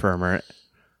 getting them firmer?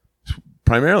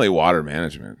 Primarily water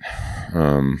management.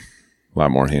 A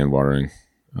lot more hand watering.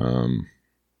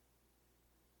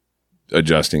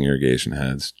 Adjusting irrigation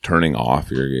heads, turning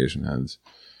off irrigation heads,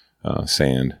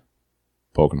 sand,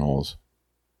 poking holes.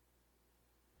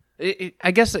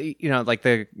 I guess, like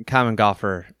the common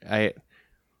golfer,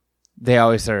 they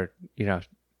always are,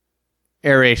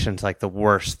 aeration's like the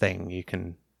worst thing you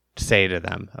can say to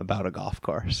them about a golf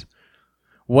course.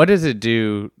 What does it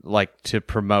do, like, to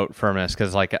promote firmness?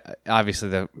 Because, like, obviously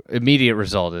the immediate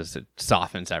result is it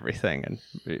softens everything and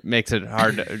it makes it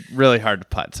really hard to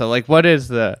putt. So, like,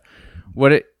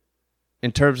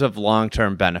 in terms of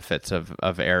long-term benefits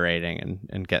of aerating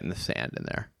and getting the sand in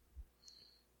there?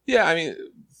 Yeah, I mean,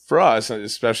 for us,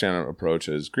 especially on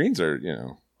approaches, greens are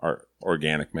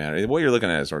organic matter. What you're looking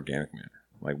at is organic matter.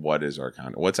 Like, what is our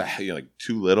content? What's like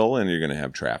too little, and you're going to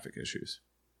have traffic issues.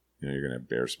 You're going to have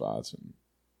bare spots,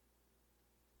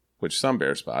 which some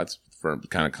bare spots firm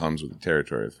kind of comes with the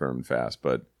territory of firm and fast.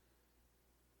 But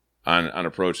on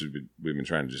approaches, we've been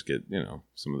trying to just get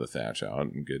some of the thatch out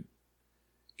and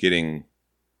getting.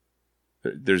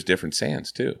 There's different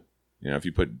sands too. If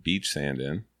you put beach sand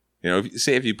in,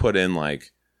 if you put in,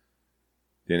 like,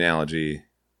 the analogy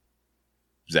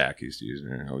Zach used to use,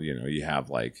 you have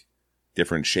like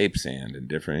different shape sand and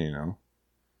different,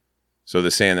 So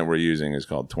the sand that we're using is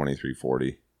called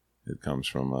 2340. It comes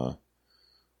from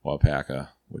Wapaka,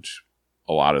 which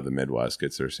a lot of the Midwest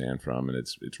gets their sand from, and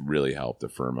it's really helped to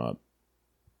firm up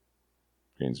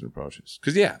greens and approaches.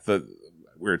 Because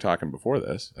we were talking before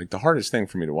this, like, the hardest thing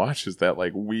for me to watch is that,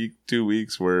 like, 2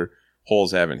 weeks where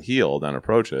holes haven't healed on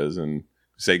approaches, and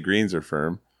say greens are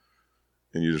firm,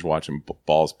 and you just watch them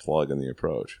balls plug in the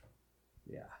approach.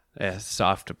 Yeah,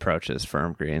 soft approaches,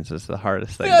 firm greens is the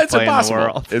hardest thing to play in the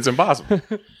world. It's impossible.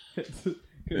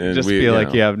 You just feel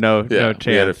like you have no chance.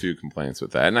 We had a few complaints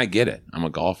with that, and I get it. I'm a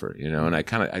golfer, and I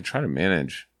try to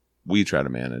manage. We try to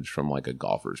manage from, like, a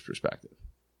golfer's perspective.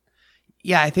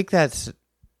 Yeah, I think that's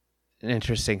an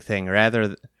interesting thing.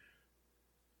 Rather,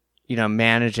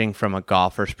 managing from a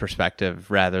golfer's perspective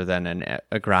rather than an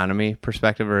agronomy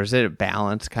perspective, or is it a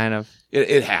balance kind of?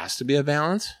 It has to be a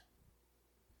balance.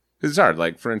 It's hard.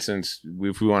 Like, for instance,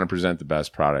 if we want to present the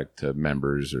best product to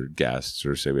members or guests,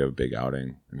 or say we have a big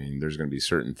outing, I mean, there's going to be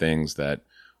certain things that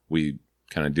we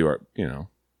kind of do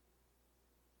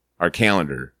our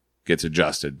calendar gets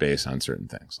adjusted based on certain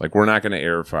things. Like, we're not going to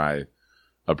air fry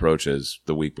approaches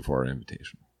the week before our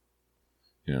invitation.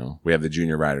 We have the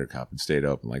Junior Ryder Cup and State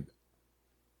Open. Like,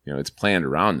 it's planned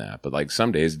around that, but, like,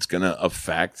 some days it's going to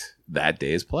affect that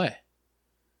day's play.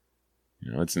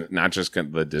 It's not just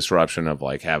the disruption of,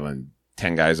 like, having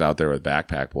 10 guys out there with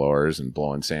backpack blowers and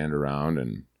blowing sand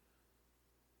around,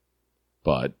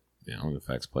 but it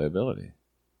affects playability.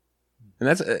 And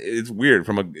it's weird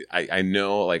I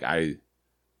know, like,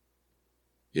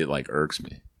 it, like, irks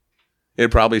me.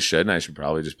 It probably should, and I should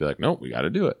probably just be like, no, we got to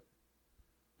do it.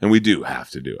 And we do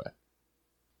have to do it.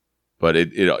 But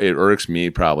it irks me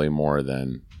probably more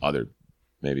than other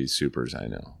maybe supers I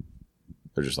know.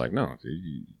 They're just like, no,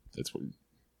 that's what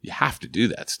you have to do,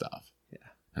 that stuff. Yeah.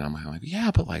 And I'm like,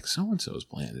 yeah, but, like, so and so's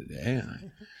playing today,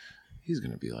 and he's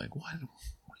gonna be like, what are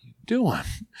you doing?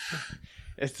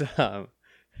 It's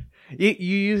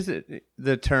you use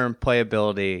the term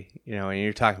playability, when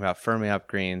you're talking about firming up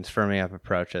greens, firming up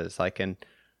approaches, like, and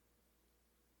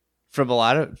from a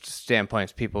lot of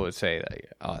standpoints, people would say that,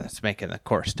 oh, that's making the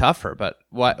course tougher. But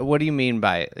what do you mean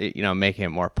by making it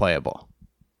more playable?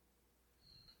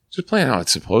 Just playing how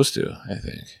it's supposed to, I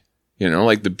think.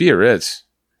 Like the Biarritz,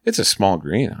 it's a small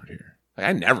green out here. Like,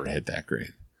 I never hit that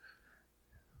green.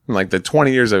 In, like, the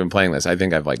 20 years I've been playing this, I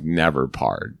think I've, like, never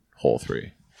parred hole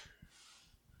 3.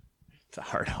 It's a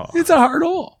hard hole. It's a hard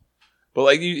hole. But,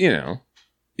 like,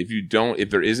 if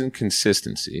there isn't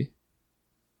consistency,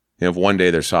 if one day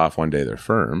they're soft, one day they're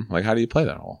firm, like, how do you play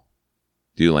that hole?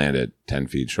 Do you land it 10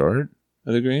 feet short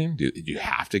of the green? Do you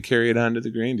have to carry it onto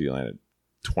the green? Do you land it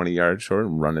 20 yards short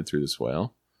and run it through the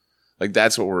swale? Like,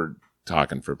 that's what we're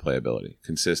talking for playability.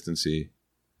 Consistency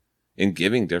and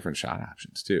giving different shot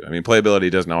options too. I mean,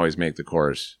 playability doesn't always make the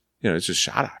course, it's just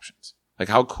shot options. Like,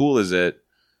 how cool is it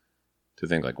to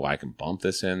think like, well, I can bump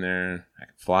this in there, I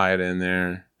can fly it in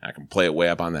there, I can play it way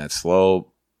up on that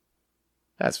slope.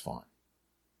 That's fun.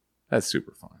 That's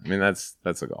super fun. I mean, that's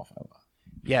the golf I love.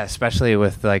 Yeah, especially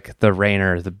with like the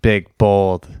Raynor, the big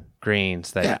bold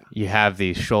greens that you have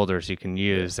these shoulders you can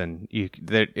use, and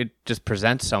it just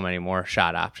presents so many more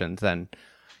shot options than,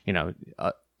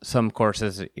 some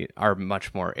courses are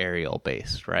much more aerial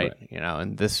based, right?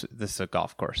 And this is a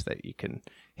golf course that you can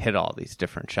hit all these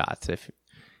different shots if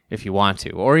you want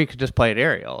to, or you could just play it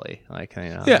aerially, I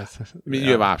mean,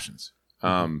 you have options,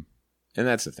 and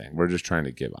that's the thing. We're just trying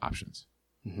to give options.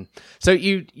 Mm-hmm. So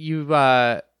you've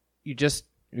alluded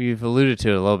to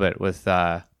it a little bit with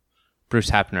Bruce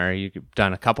Hepner. You've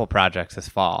done a couple projects this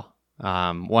fall.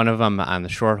 One of them on the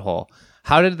short hole.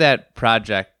 How did that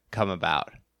project come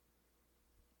about?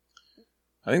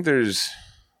 I think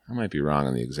I might be wrong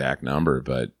on the exact number,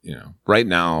 but right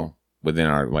now within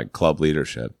our like club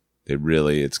leadership,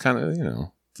 it's kind of,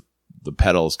 the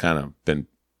pedal's kind of been,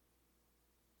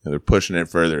 they're pushing it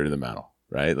further to the metal,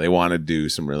 right? They want to do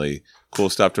some really cool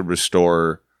stuff to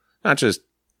restore not just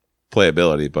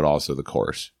playability, but also the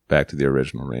course back to the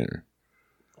original Raynor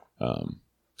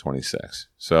 26.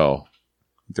 So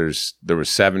there were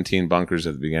 17 bunkers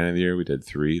at the beginning of the year. We did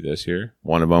 3 this year.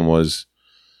 One of them was,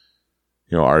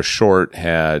 our short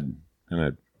had kind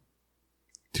of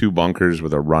 2 bunkers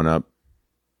with a run up.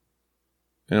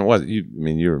 And it wasn't,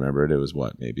 you remember it. It was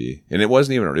what, maybe, and it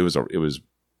wasn't even, it was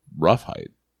rough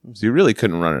height. So you really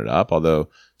couldn't run it up. Although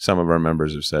some of our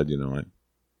members have said, they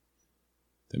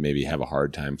maybe have a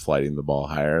hard time flighting the ball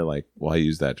higher. Like, well, I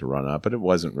use that to run up, but it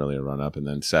wasn't really a run up. And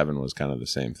then 7 was kind of the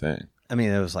same thing. I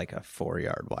mean, it was like a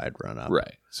 4-yard wide run up.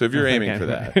 Right. So if you're aiming for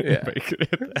that,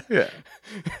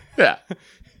 yeah.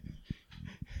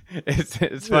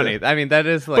 It's funny. I mean, that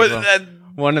is like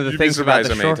one of the things about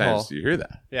the short hole. Do you hear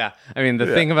that? Yeah. I mean, the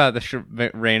thing about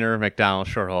the Raynor McDonald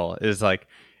short hole is like,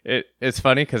 it's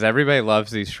funny because everybody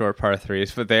loves these short par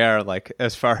 3s, but they are like,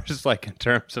 as far as like in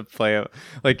terms of play,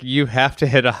 like you have to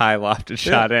hit a high lofted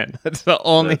shot in. That's the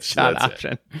only shot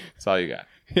option. That's all you got.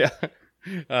 Yeah.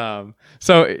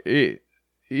 So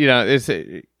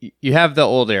you have the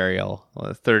old aerial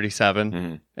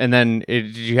 37, and then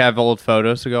did you have old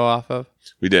photos to go off of?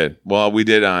 We did. Well, we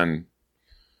did on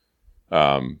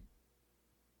 7,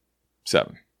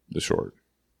 the short.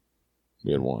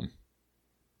 We had 1.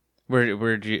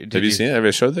 Where did you? Have you seen it? Have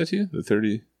I showed that to you? The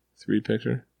 33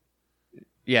 picture?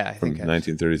 Yeah, I think from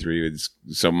 1933.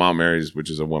 So Mount Mary's, which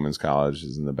is a women's college,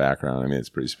 is in the background. I mean, it's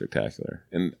pretty spectacular,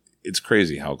 and it's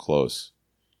crazy how close,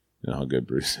 how good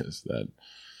Bruce is. That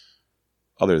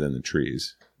other than the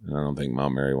trees, and I don't think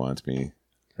Mount Mary wants me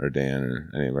or Dan or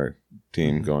any of our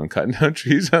team going cutting down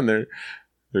trees on their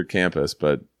campus.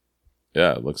 But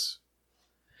yeah, it looks.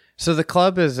 So the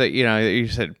club is, you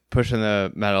said pushing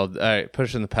the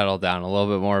pedal down a little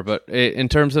bit more, but in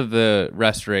terms of the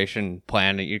restoration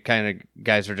plan, you kind of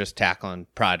guys are just tackling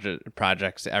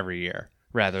projects every year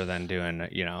rather than doing,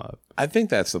 I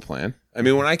think that's the plan. I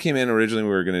mean, when I came in originally, we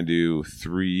were going to do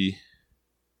 3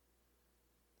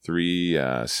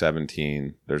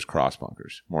 17. There's cross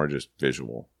bunkers, more just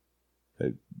visual.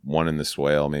 1 in the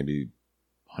swale, maybe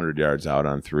 100 yards out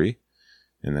on 3,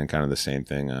 and then kind of the same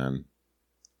thing on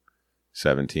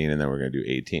 17, and then we're going to do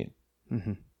 18.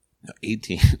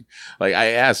 18. Like,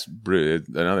 I asked Bruce,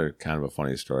 another kind of a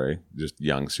funny story, just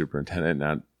young superintendent,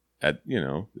 not at,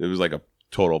 it was like a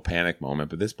total panic moment,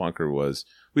 but this bunker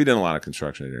we did a lot of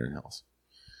construction at Erin Hills.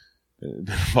 Been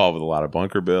involved with a lot of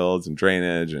bunker builds and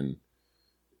drainage, and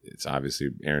it's obviously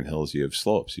Erin Hills, you have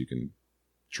slopes. You can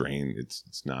drain.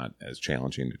 It's not as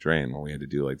challenging to drain. Well, we had to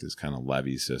do like this kind of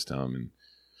levee system, and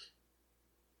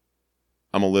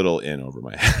I'm a little in over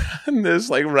my head on this,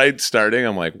 like right starting.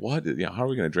 I'm like, what? How are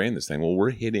we going to drain this thing? Well,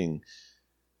 we're hitting,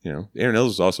 Erin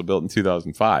Hills was also built in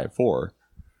 2005, 4.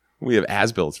 We have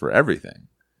as-builts for everything.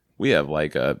 We have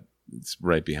like it's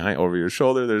right behind, over your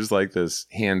shoulder. There's like this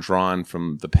hand drawn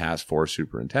from the past 4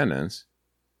 superintendents.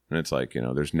 And it's like,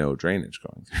 there's no drainage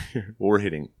going through here. Well, we're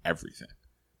hitting everything.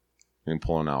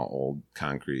 Pulling out old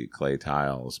concrete, clay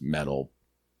tiles, metal,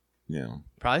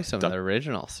 Probably some of the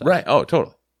original stuff. Right. Oh,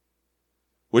 totally.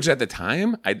 Which at the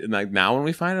time, now when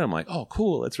we find it, I'm like, oh,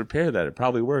 cool, let's repair that. It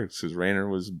probably works because Raynor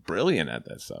was brilliant at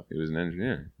that stuff. He was an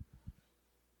engineer.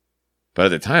 But at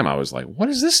the time, I was like, what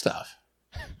is this stuff?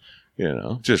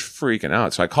 Just freaking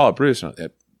out. So I call up Bruce,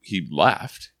 and he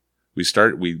left.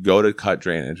 We go to cut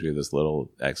drainage. We have this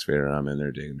little excavator, and I'm in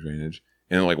there digging drainage.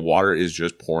 And like water is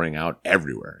just pouring out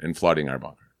everywhere and flooding our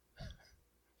bunker.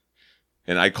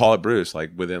 And I call it Bruce,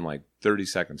 like within like 30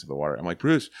 seconds of the water. I'm like,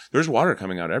 Bruce, there's water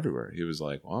coming out everywhere. He was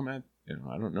like, well, man,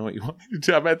 I don't know what you want me to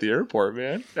do. I'm at the airport,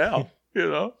 man. Hell,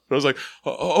 I was like,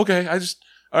 okay,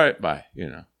 all right, bye,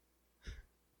 And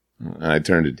I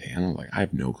turned to Dan. I'm like, I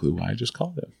have no clue why I just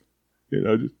called him.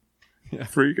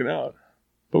 Just freaking out.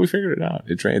 But we figured it out.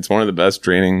 It's one of the best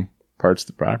draining parts of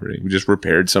the property. We just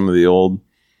repaired some of the old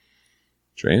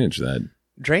drainage.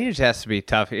 Drainage has to be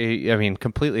tough. I mean,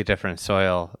 completely different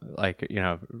soil. Like,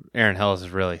 Erin Hills is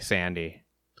really sandy.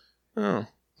 Oh,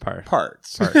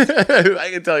 Parts. I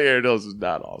can tell you Erin Hills is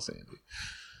not all sandy.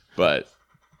 But,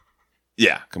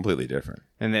 yeah, completely different.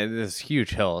 And there's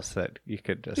huge hills that you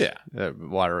could just, the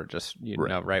water just,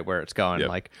 know right where it's going. Yep.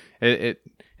 Like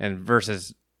and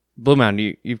versus Blue Mound,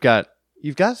 you've got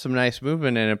some nice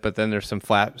movement in it, but then there's some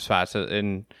flat spots.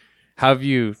 And how have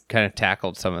you kind of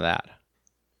tackled some of that?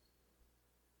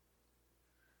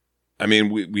 I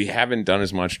mean, we haven't done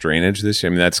as much drainage this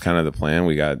year. I mean, that's kind of the plan.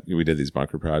 We did these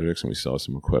bunker projects and we saw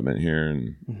some equipment here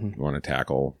and we want to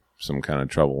tackle some kind of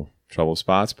trouble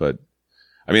spots. But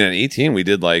I mean, on 18, we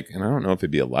did and I don't know if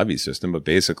it'd be a levee system, but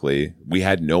basically we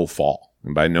had no fall.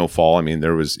 And by no fall, I mean,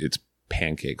 it's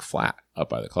pancake flat up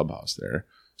by the clubhouse there.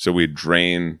 So we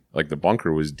drain, the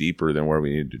bunker was deeper than where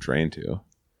we needed to drain to.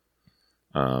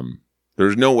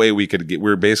 There's no way we could we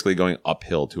were basically going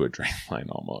uphill to a drain line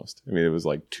almost. I mean, it was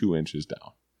 2 inches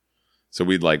down. So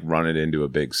we'd run it into a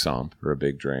big sump or a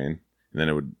big drain, and then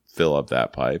it would fill up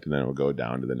that pipe, and then it would go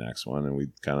down to the next one. And we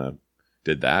kind of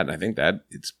did that. And I think that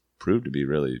it's proved to be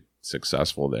really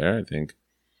successful there. I think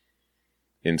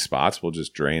in spots, we'll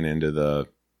just drain into the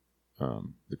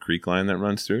creek line that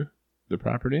runs through the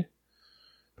property.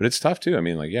 But it's tough too. I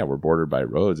mean, we're bordered by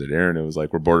roads. At Erin, it was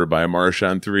we're bordered by a marsh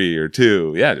on 3 or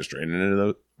 2. Yeah, just draining into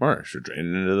the marsh or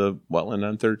draining into the wetland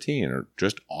on 13 or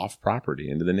just off property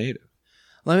into the native.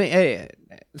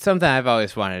 Something I've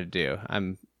always wanted to do.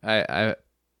 I'm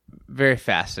very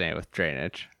fascinated with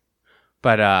drainage.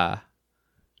 But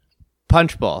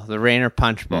punch bowl, the Raynor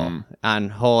punch bowl on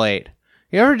hole 8.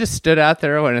 You ever just stood out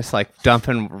there when it's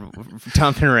dumping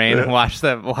rain and watch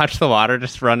the water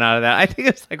just run out of that? I think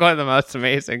it's one of the most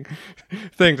amazing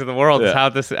things in the world is how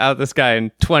this guy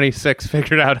in 26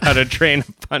 figured out how to drain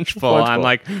a punch bowl on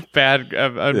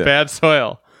bad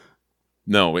soil.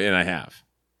 No, and I have.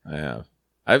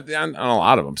 I've on a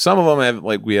lot of them. Some of them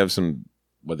have we have some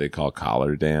what they call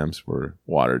collar dams where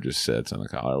water just sits on the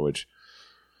collar, which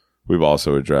we've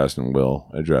also addressed and will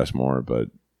address more. But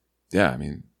yeah, I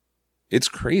mean. It's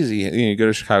crazy. You go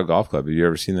to Chicago Golf Club. Have you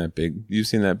ever seen that big? You've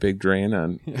seen that big drain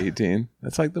on 18.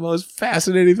 That's the most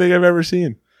fascinating thing I've ever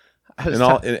seen.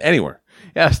 Anywhere.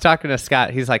 Yeah, I was talking to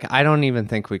Scott. He's like, I don't even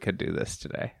think we could do this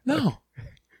today. No.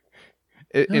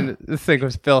 And this thing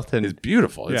was built in. It's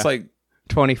beautiful. It's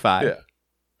 25. Yeah.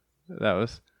 That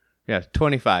was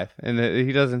 25, and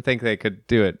he doesn't think they could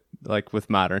do it with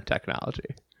modern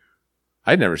technology.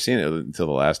 I'd never seen it until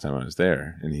the last time I was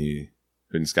there,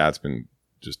 and Scott's been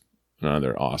just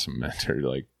another awesome mentor,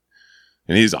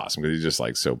 and he's awesome because he's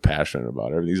just so passionate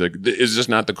about everything. He's it's just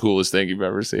not the coolest thing you've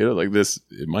ever seen.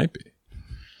 It might be.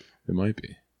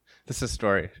 This is a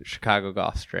story. Chicago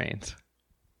Golf strains.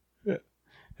 Yeah.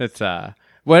 It's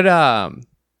what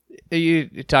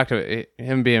you talked about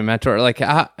him being a mentor,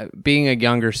 being a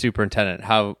younger superintendent.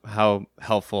 How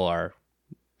helpful are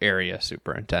area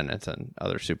superintendents and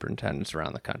other superintendents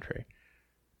around the country?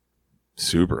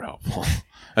 Super helpful.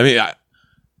 I mean,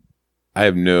 I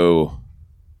have no,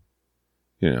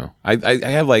 I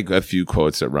have a few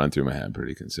quotes that run through my head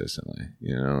pretty consistently,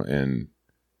 and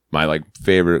my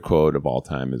favorite quote of all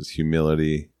time is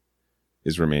humility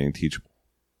is remaining teachable.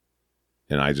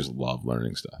 And I just love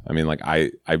learning stuff. I mean,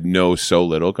 I know so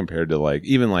little compared to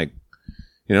even and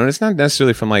it's not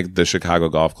necessarily from the Chicago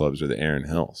Golf Clubs or the Erin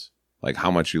Hills,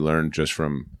 how much you learn just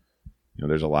from,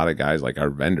 there's a lot of guys our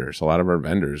vendors. A lot of our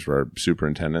vendors were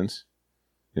superintendents.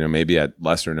 Maybe at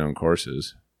lesser known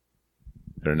courses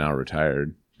that are now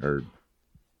retired or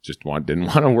just didn't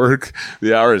want to work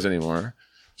the hours anymore.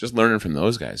 Just learning from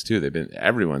those guys too.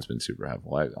 Everyone's been super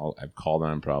helpful. I've called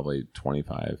on probably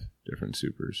 25 different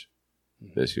supers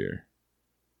this year.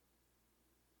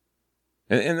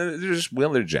 And they're just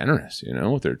they're generous,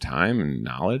 with their time and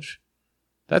knowledge.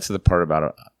 That's the part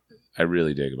about I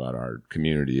really dig about our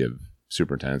community of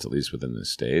superintendents, at least within this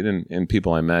state, and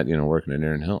people I met, working in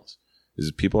Erin Hills. Is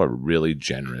people are really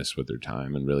generous with their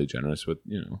time and really generous with,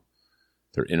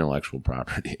 their intellectual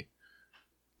property.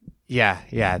 Yeah.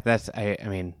 That's, I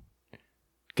mean,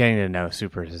 getting to know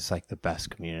supers is the best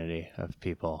community of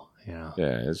people, Yeah,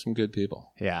 there's some good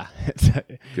people. Yeah.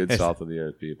 Good salt of the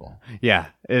earth people. Yeah.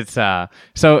 It's,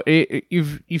 so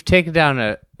you've taken down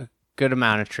a good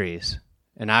amount of trees,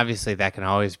 and obviously that can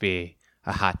always be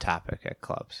a hot topic at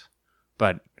clubs.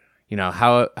 But,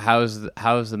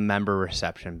 how's the member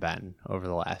reception been over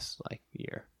the last like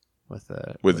year with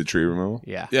the tree removal?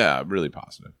 Yeah, really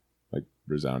positive, like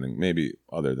resounding. Maybe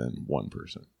other than one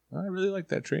person. I really like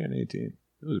that tree on 18.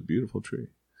 It was a beautiful tree.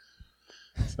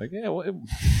 It's like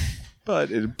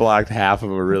but it blocked half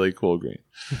of a really cool green.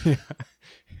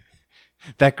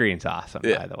 That green's awesome,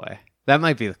 by the way. That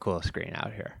might be the coolest green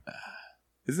out here.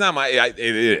 It's not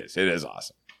it is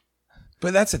awesome.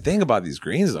 But that's the thing about these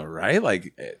greens, though, right?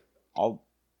 Like, I'll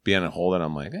be on a hole and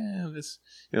I'm like, this,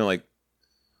 like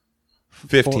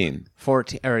 15.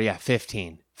 14, or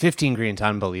 15. 15 greens,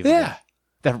 unbelievable. Yeah.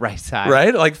 The right side.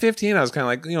 Right? Like 15, I was kind of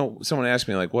like, someone asked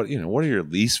me, like, what are your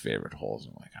least favorite holes?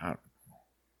 I'm like, I don't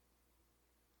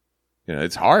know.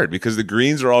 It's hard because the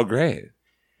greens are all great.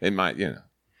 It might,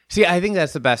 See, I think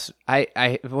that's the best.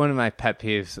 One of my pet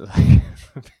peeves, like,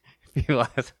 people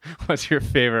ask, what's your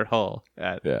favorite hole?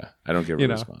 I don't give a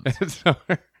response.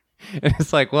 And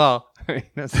it's like, well,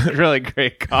 that's a really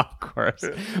great golf course.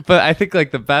 But I think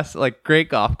like the best, like great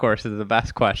golf course is the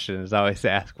best question is always to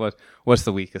ask what's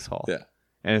the weakest hole? Yeah.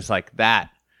 And it's like that.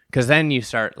 Because then you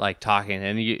start like talking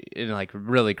and in like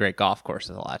really great golf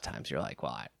courses, a lot of times you're like,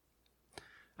 well,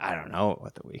 I don't know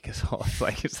what the weakest hole is.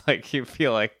 Like, it's like you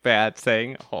feel like bad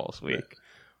saying a hole's weak. Right.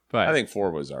 But I think 4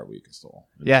 was our weakest hole.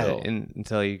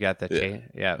 Until you got the chain.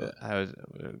 Yeah, I would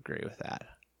agree with that.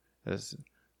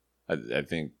 I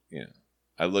think,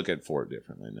 I look at 4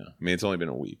 differently now. I mean, it's only been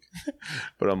a week.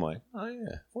 But I'm like, oh,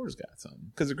 yeah, 4's got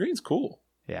something. Because the green's cool.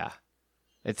 Yeah.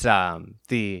 It's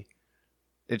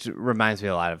it reminds me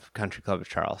a lot of Country Club of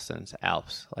Charleston's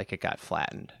Alps. Like, it got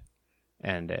flattened.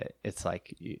 And it's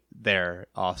like there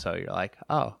also you're like,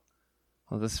 oh,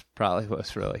 well, this probably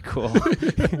was really cool.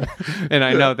 And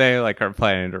I know they like are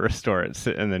planning to restore it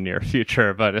in the near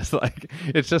future, but it's like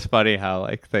it's just funny how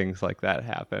like things like that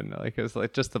happen. Like it's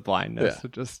like just the blindness.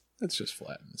 Yeah. It's just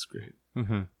flat and it's great.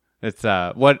 Mm-hmm. It's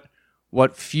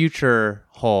what future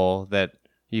hole that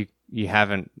you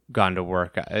haven't gone to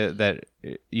work that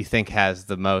you think has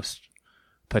the most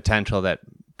potential that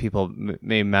people,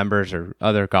 maybe members or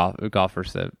other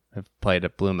golfers that have played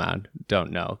at Blue Mound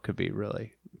don't know could be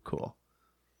really cool.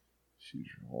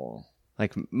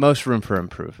 Like most room for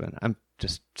improvement. I'm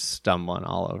just stumbling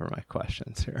all over my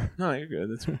questions here. No, you're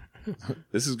good.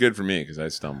 This is good for me because I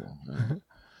stumble.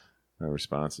 My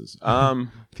responses.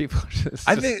 People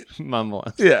I think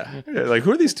mumbling. Yeah. Like,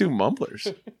 who are these two mumblers?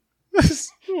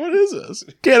 What is this?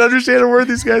 Can't understand a word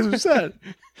these guys have said.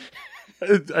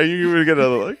 Are you even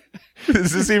gonna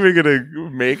is this even gonna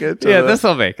make it? This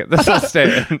will make it. This will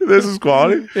stay in. This is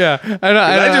quality. Yeah,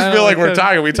 I just feel like we're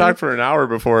talking. We talked for an hour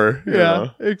before. You know.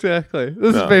 Exactly.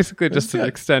 This is basically just an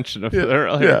extension of the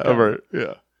earlier.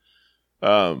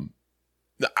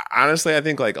 Honestly, I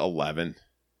think like 11,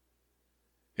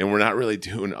 and we're not really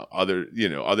doing other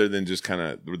than just kind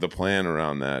of the plan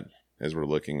around that as we're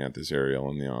looking at this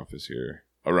aerial in the office here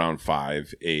around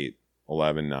 5, 8,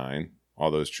 11, 9. All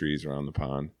those trees around the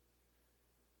pond.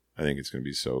 I think it's going to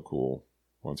be so cool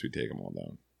once we take them all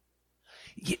down.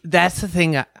 That's the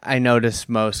thing I noticed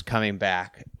most coming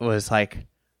back was like,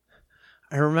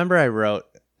 I remember I wrote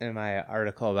in my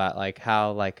article about like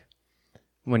how like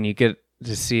when you get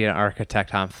to see an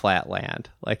architect on flat land,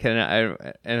 like and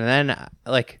then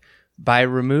like by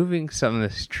removing some of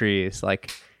these trees,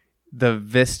 like the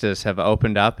vistas have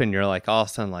opened up, and you're like all of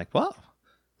a sudden like, whoa.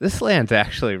 This land's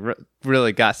actually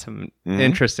really got some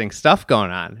interesting stuff going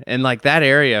on. And like that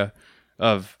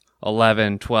of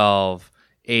 11, 12,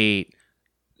 8,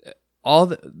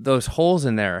 all those holes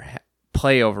in there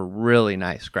play over really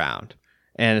nice ground.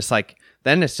 And it's like,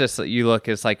 then it's just, you look,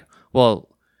 it's like,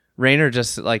 well, Raynor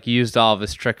just like used all of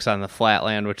his tricks on the flat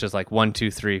land, which is like 1,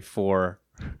 2, 3, 4,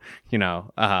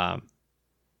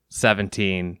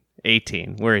 17,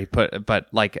 18, where he put, but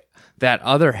like that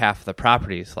other half of the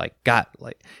properties like got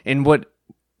like, and what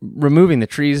removing the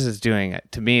trees is doing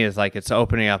to me is like it's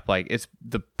opening up, like it's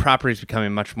the property's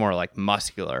becoming much more like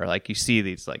muscular. Like you see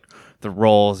these like the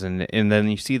rolls and then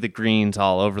you see the greens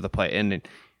all over the place. And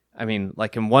I mean,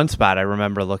 like in one spot I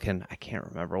remember looking, I can't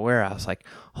remember where, I was like,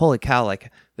 holy cow,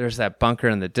 like there's that bunker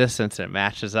in the distance and it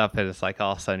matches up, and it's like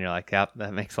all of a sudden you're like, yep,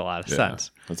 that makes a lot of sense.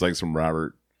 It's like some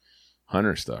Robert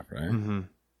Hunter stuff, right? Mm-hmm.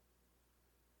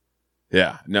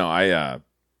 Yeah, no,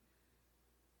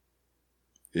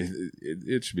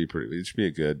 it should be it should be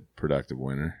a good, productive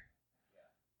winter,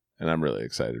 and I'm really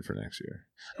excited for next year.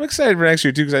 I'm excited for next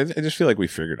year too because I just feel like we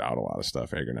figured out a lot of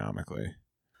stuff ergonomically.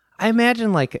 I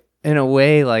imagine, like in a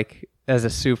way, like as a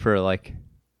super, like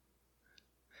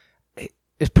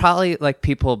it's probably like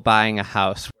people buying a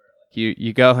house.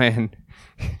 You go in,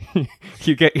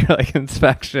 you get your like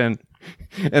inspection,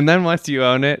 And then once you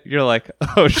own it, you're like,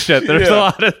 oh shit, there's a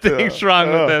lot of things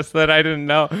wrong with this that I didn't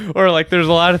know. Or like there's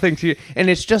a lot of things and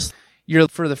it's just,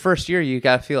 for the first year, you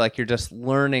got to feel like you're just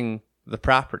learning the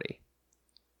property.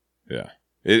 Yeah.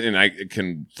 And I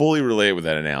can fully relate with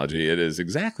that analogy. It is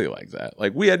exactly like that.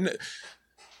 Like we had,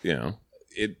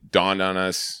 it dawned on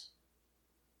us.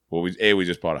 Well, we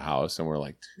just bought a house and we're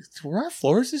like, were our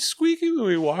floors this squeaky when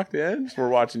we walked in? So we're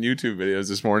watching YouTube videos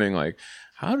this morning, like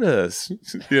how does,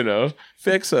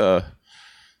 fix a,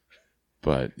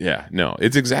 but yeah, no,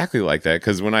 it's exactly like that.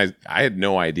 Cause when I had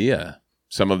no idea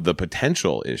some of the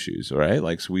potential issues, right?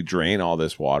 Like, so we drain all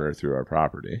this water through our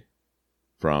property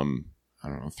from,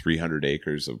 300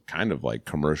 acres of kind of like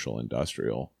commercial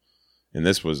industrial. And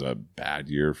this was a bad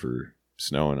year for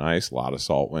snow and ice. A lot of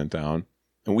salt went down.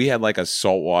 And we had like a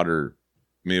saltwater,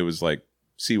 it was like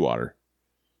seawater,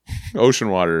 ocean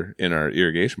water in our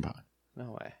irrigation pond.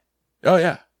 No way. Oh,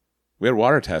 yeah. We had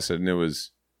water tested and it was,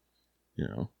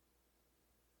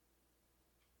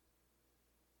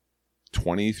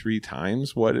 23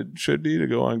 times what it should be to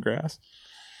go on grass.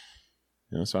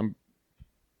 So I'm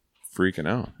freaking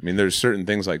out. I mean, there's certain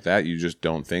things like that you just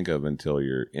don't think of until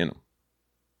you're in them.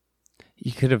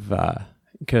 You could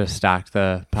have stocked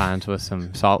the ponds with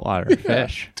some saltwater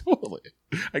fish. Totally.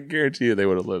 I guarantee you they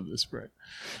would have lived this spring.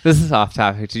 This is off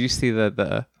topic. Did you see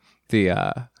the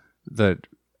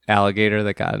alligator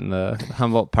that got in the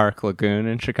Humboldt Park Lagoon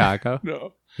in Chicago?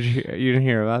 No. You didn't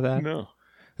hear about that? No.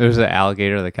 There's an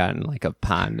alligator that got in like a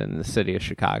pond in the city of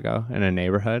Chicago in a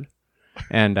neighborhood.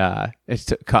 And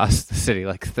it cost the city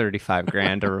like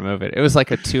 $35,000 to remove it. It was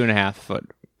like a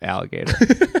 2.5-foot alligator.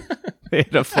 They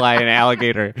had to fly an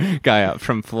alligator guy up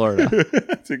from Florida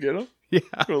to get him. Yeah,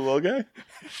 for a little guy.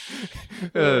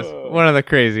 It was one of the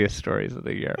craziest stories of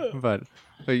the year. But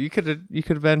you could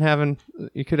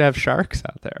have sharks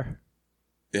out there.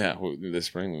 Yeah, this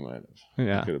spring we might have.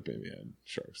 Yeah, we could have maybe had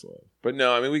sharks live. But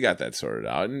no, I mean we got that sorted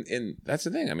out, and that's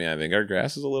the thing. I mean, I think our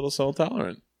grass is a little salt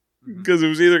tolerant because it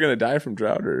was either going to die from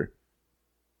drought or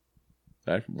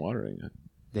die from watering it.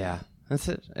 Yeah, that's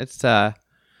it. It's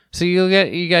So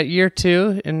you got year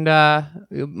 2 and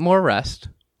more rest.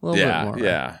 A little bit more.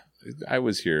 Yeah. I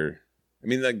was here. I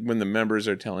mean, like when the members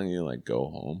are telling you like go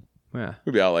home. Yeah.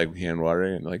 We'd be out like hand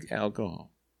watering and like, I'll go home.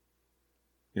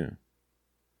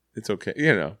 It's okay.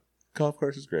 Golf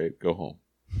course is great. Go home.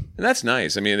 And that's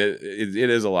nice. I mean, it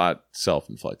is a lot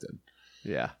self-inflicted.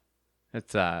 Yeah.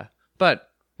 It's but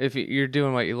if you're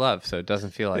doing what you love, so it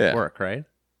doesn't feel like work, right?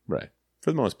 Right.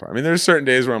 For the most part. I mean, there's certain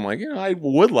days where I'm like, I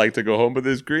would like to go home, but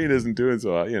this green isn't doing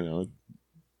so, it's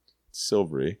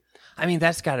silvery. I mean,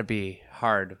 that's got to be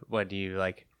hard when you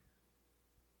like,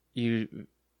 you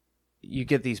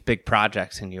get these big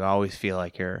projects and you always feel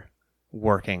like you're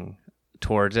working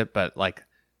towards it, but like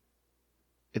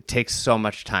it takes so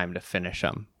much time to finish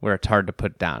them where it's hard to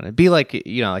put down. It'd be like,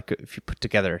 like if you put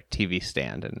together a TV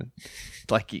stand and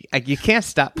like you can't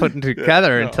stop putting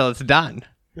together until it's done.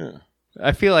 Yeah.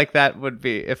 I feel like that would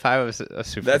be if I was a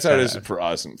super. That's how it is for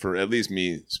us, and for at least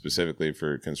me specifically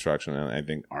for construction. And I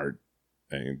think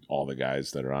all the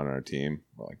guys that are on our team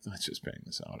were like, let's just bang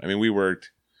this out. I mean, we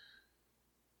worked,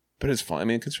 but it's fun. I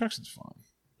mean, construction's fun.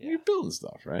 Yeah. You're building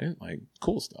stuff, right? Like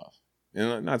cool stuff.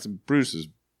 And not some Bruce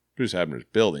Hebner's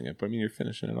building it, but I mean, you're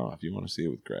finishing it off. You want to see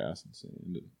it with grass and sand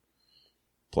and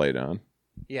play it on.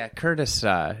 Yeah, Curtis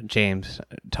James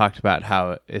talked about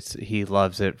how he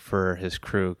loves it for his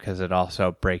crew because it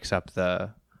also breaks up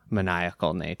the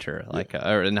maniacal nature,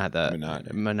 or not the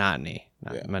monotony,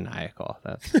 not maniacal.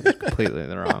 That's completely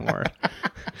the wrong word.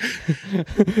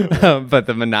 But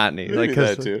the monotony, like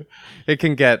that too. It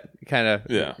can get kind of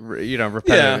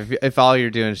repetitive if all you're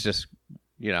doing is just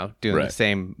doing the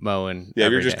same mowing. Yeah,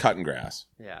 you're just cutting grass.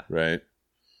 Yeah, right.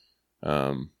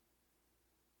 Yeah.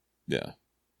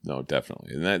 No,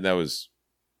 definitely. And that was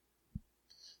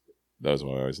why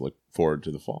I always look forward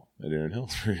to the fall at Erin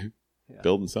Hills for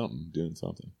building something, doing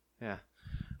something. Yeah.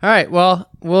 All right. Well,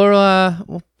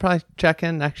 we'll probably check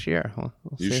in next year. We'll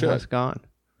see how it's going.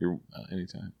 You're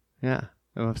anytime. Yeah.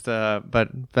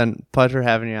 But been a pleasure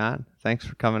having you on. Thanks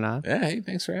for coming on. Yeah. Hey,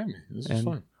 thanks for having me. This was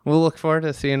fun. We'll look forward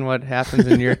to seeing what happens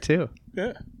in year 2.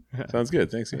 Yeah. Sounds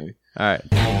good. Thanks, Andy. All right.